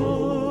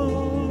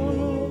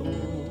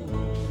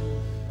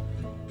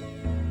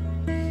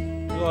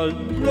 Al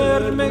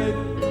verme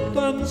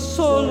tan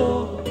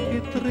solo y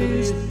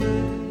triste,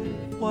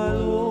 cual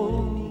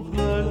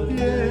hoja al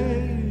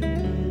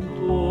viento,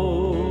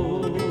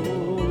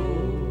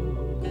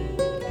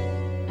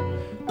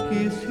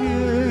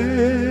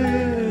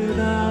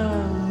 quisiera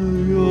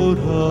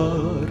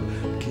llorar,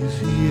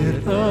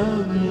 quisiera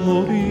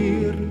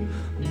morir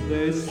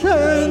de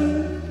sentimiento.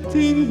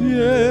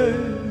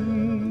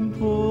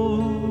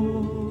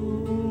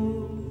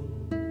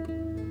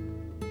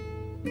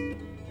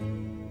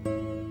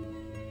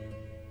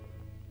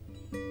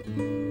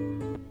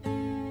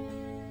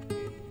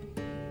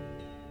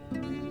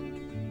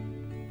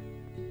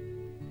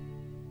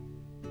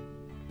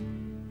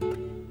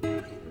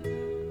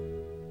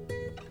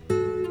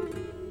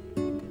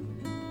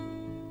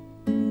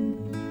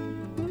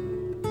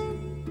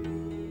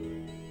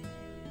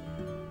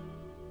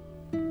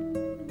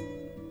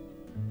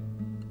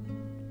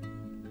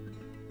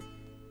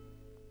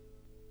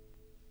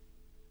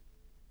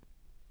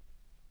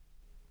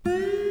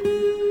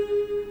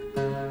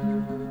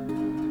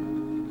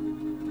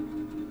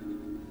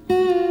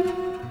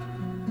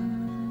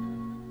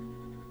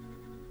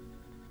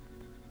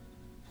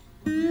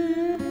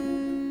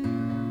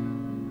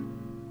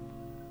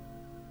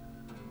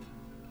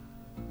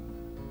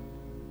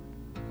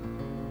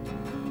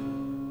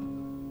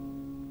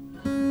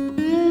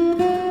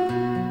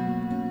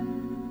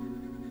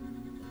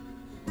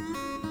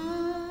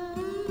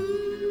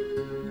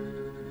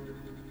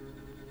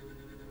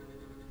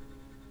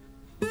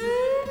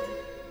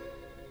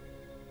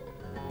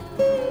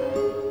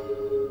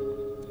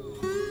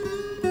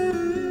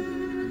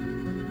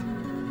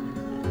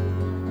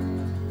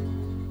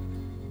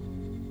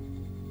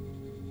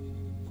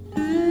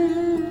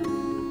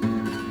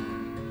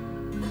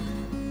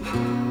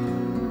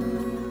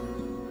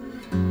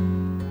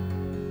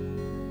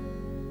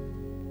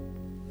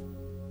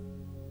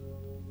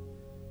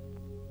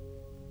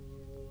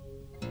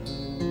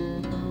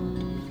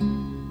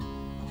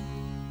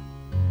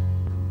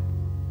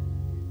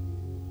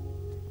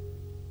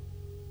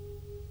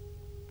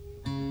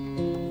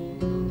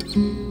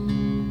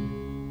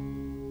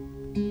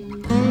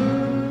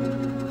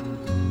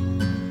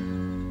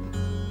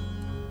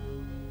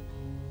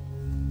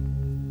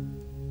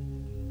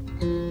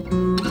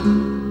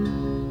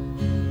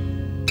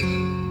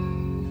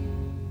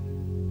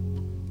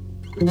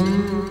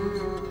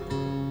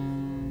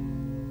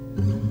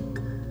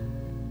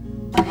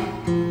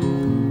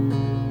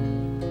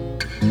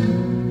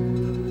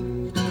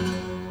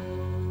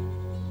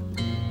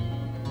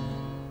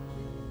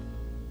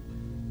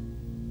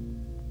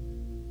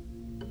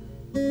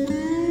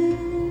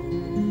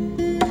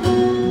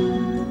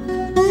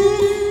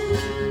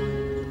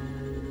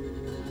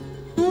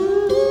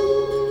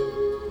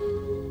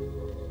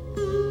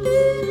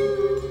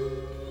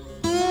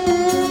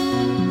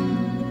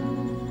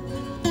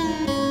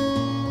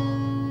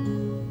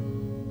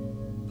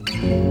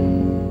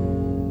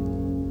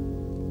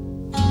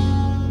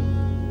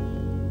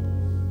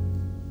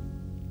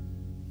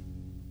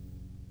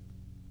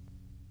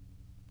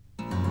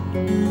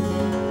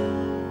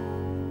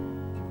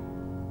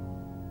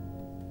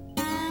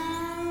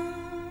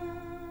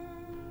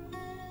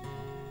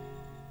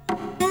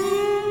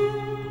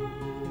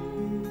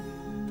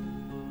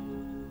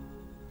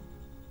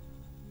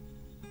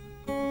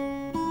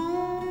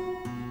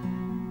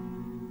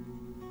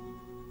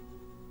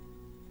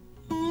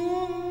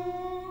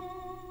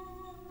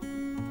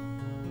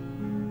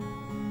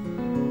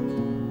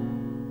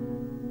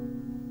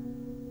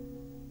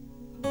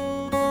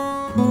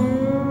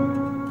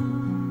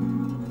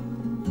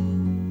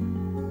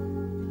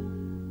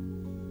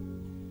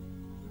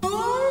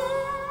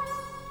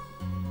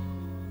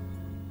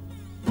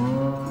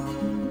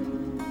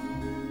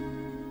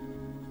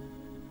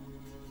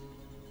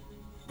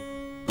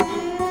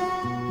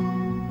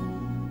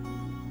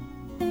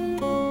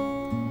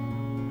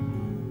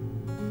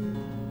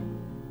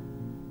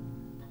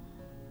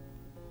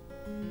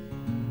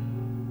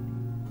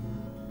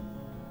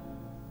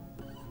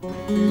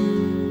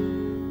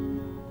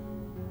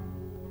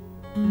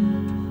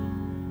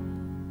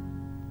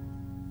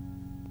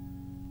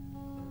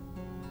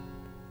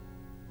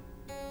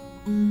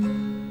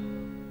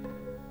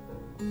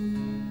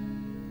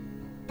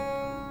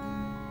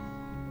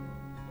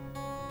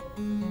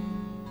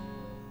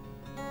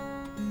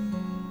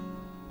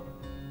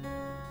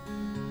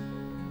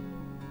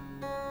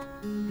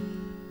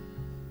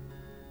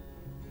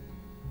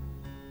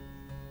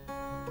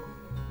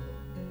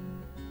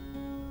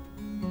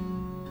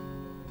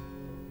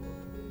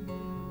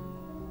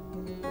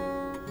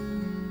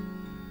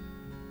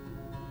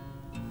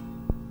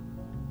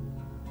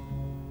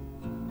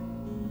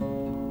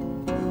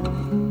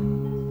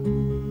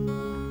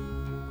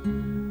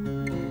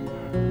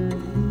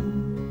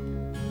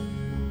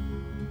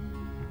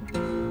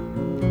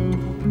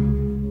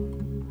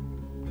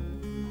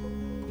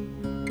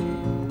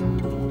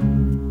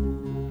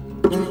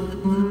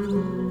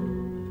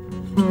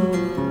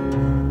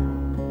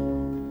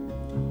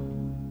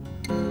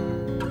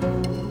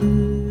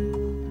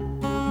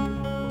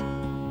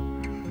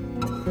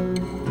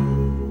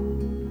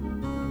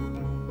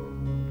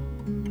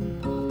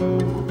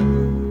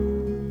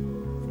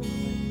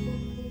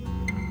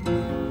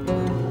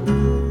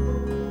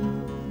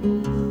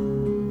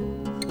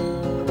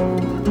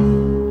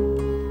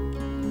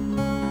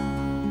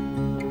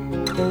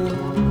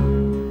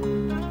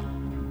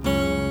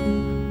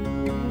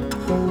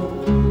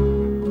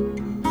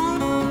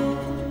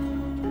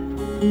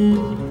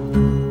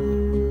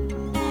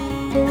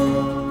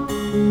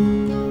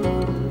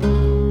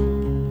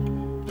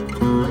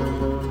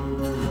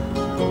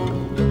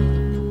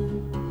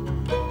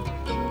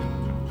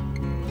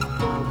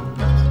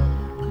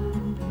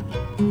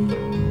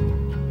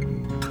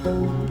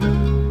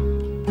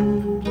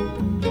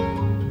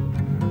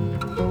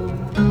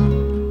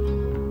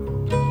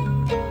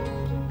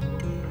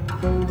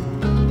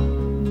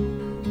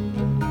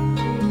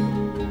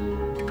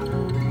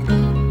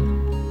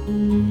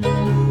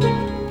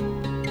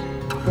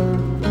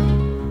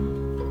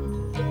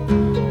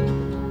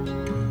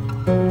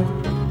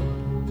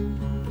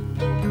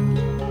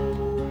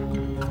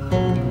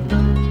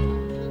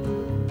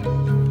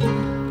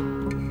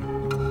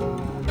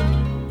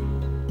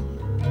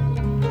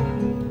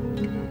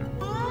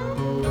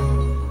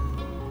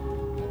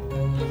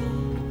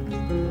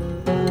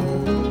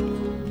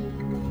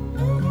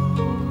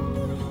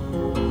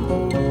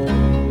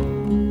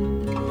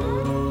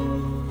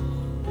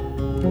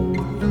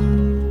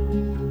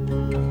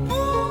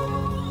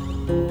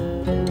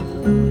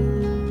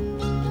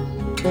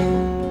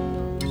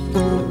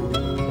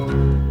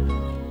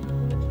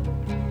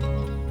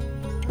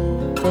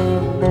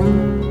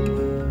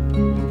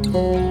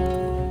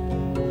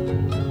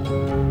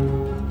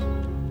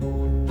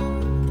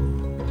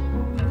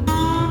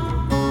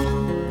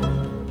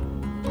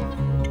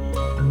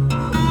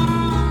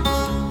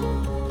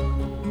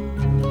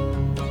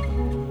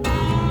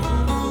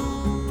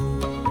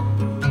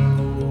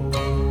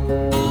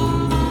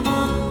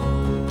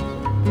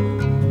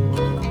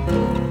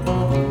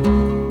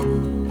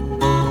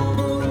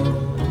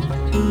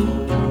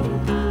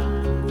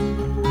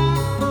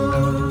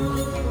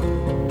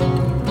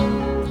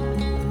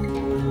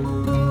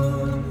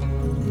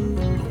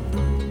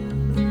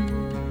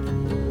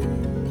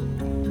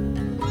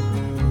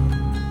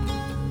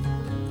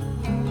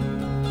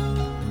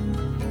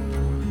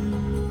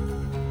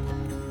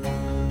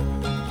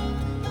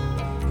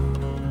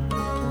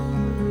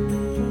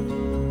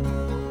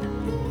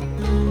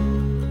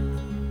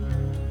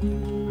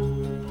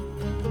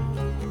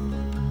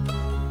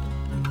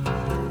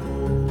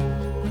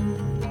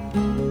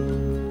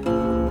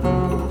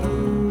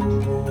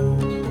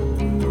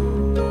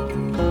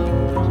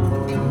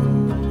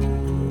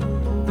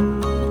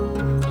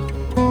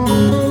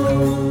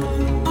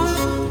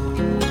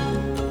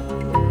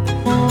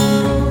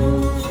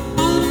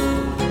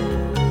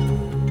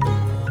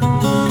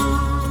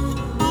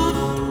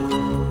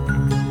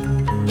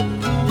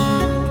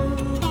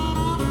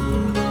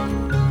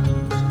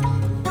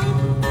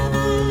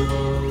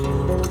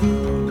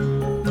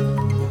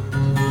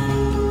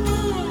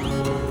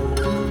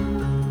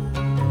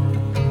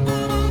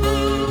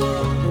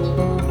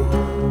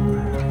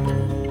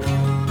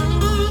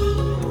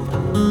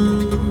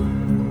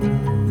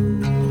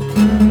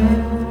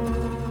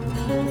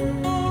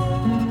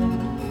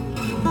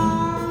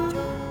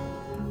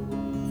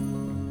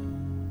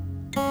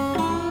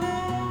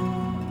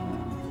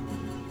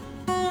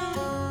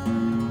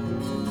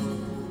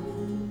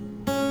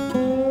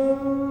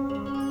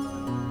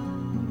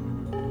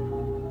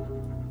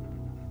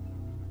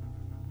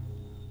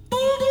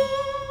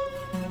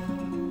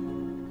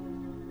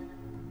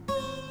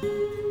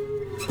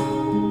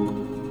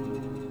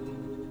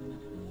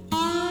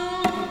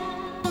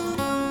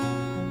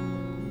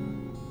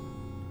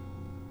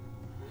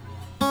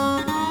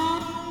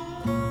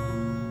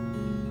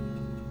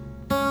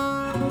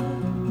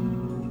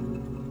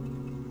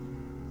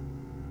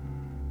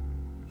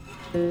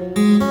 Thank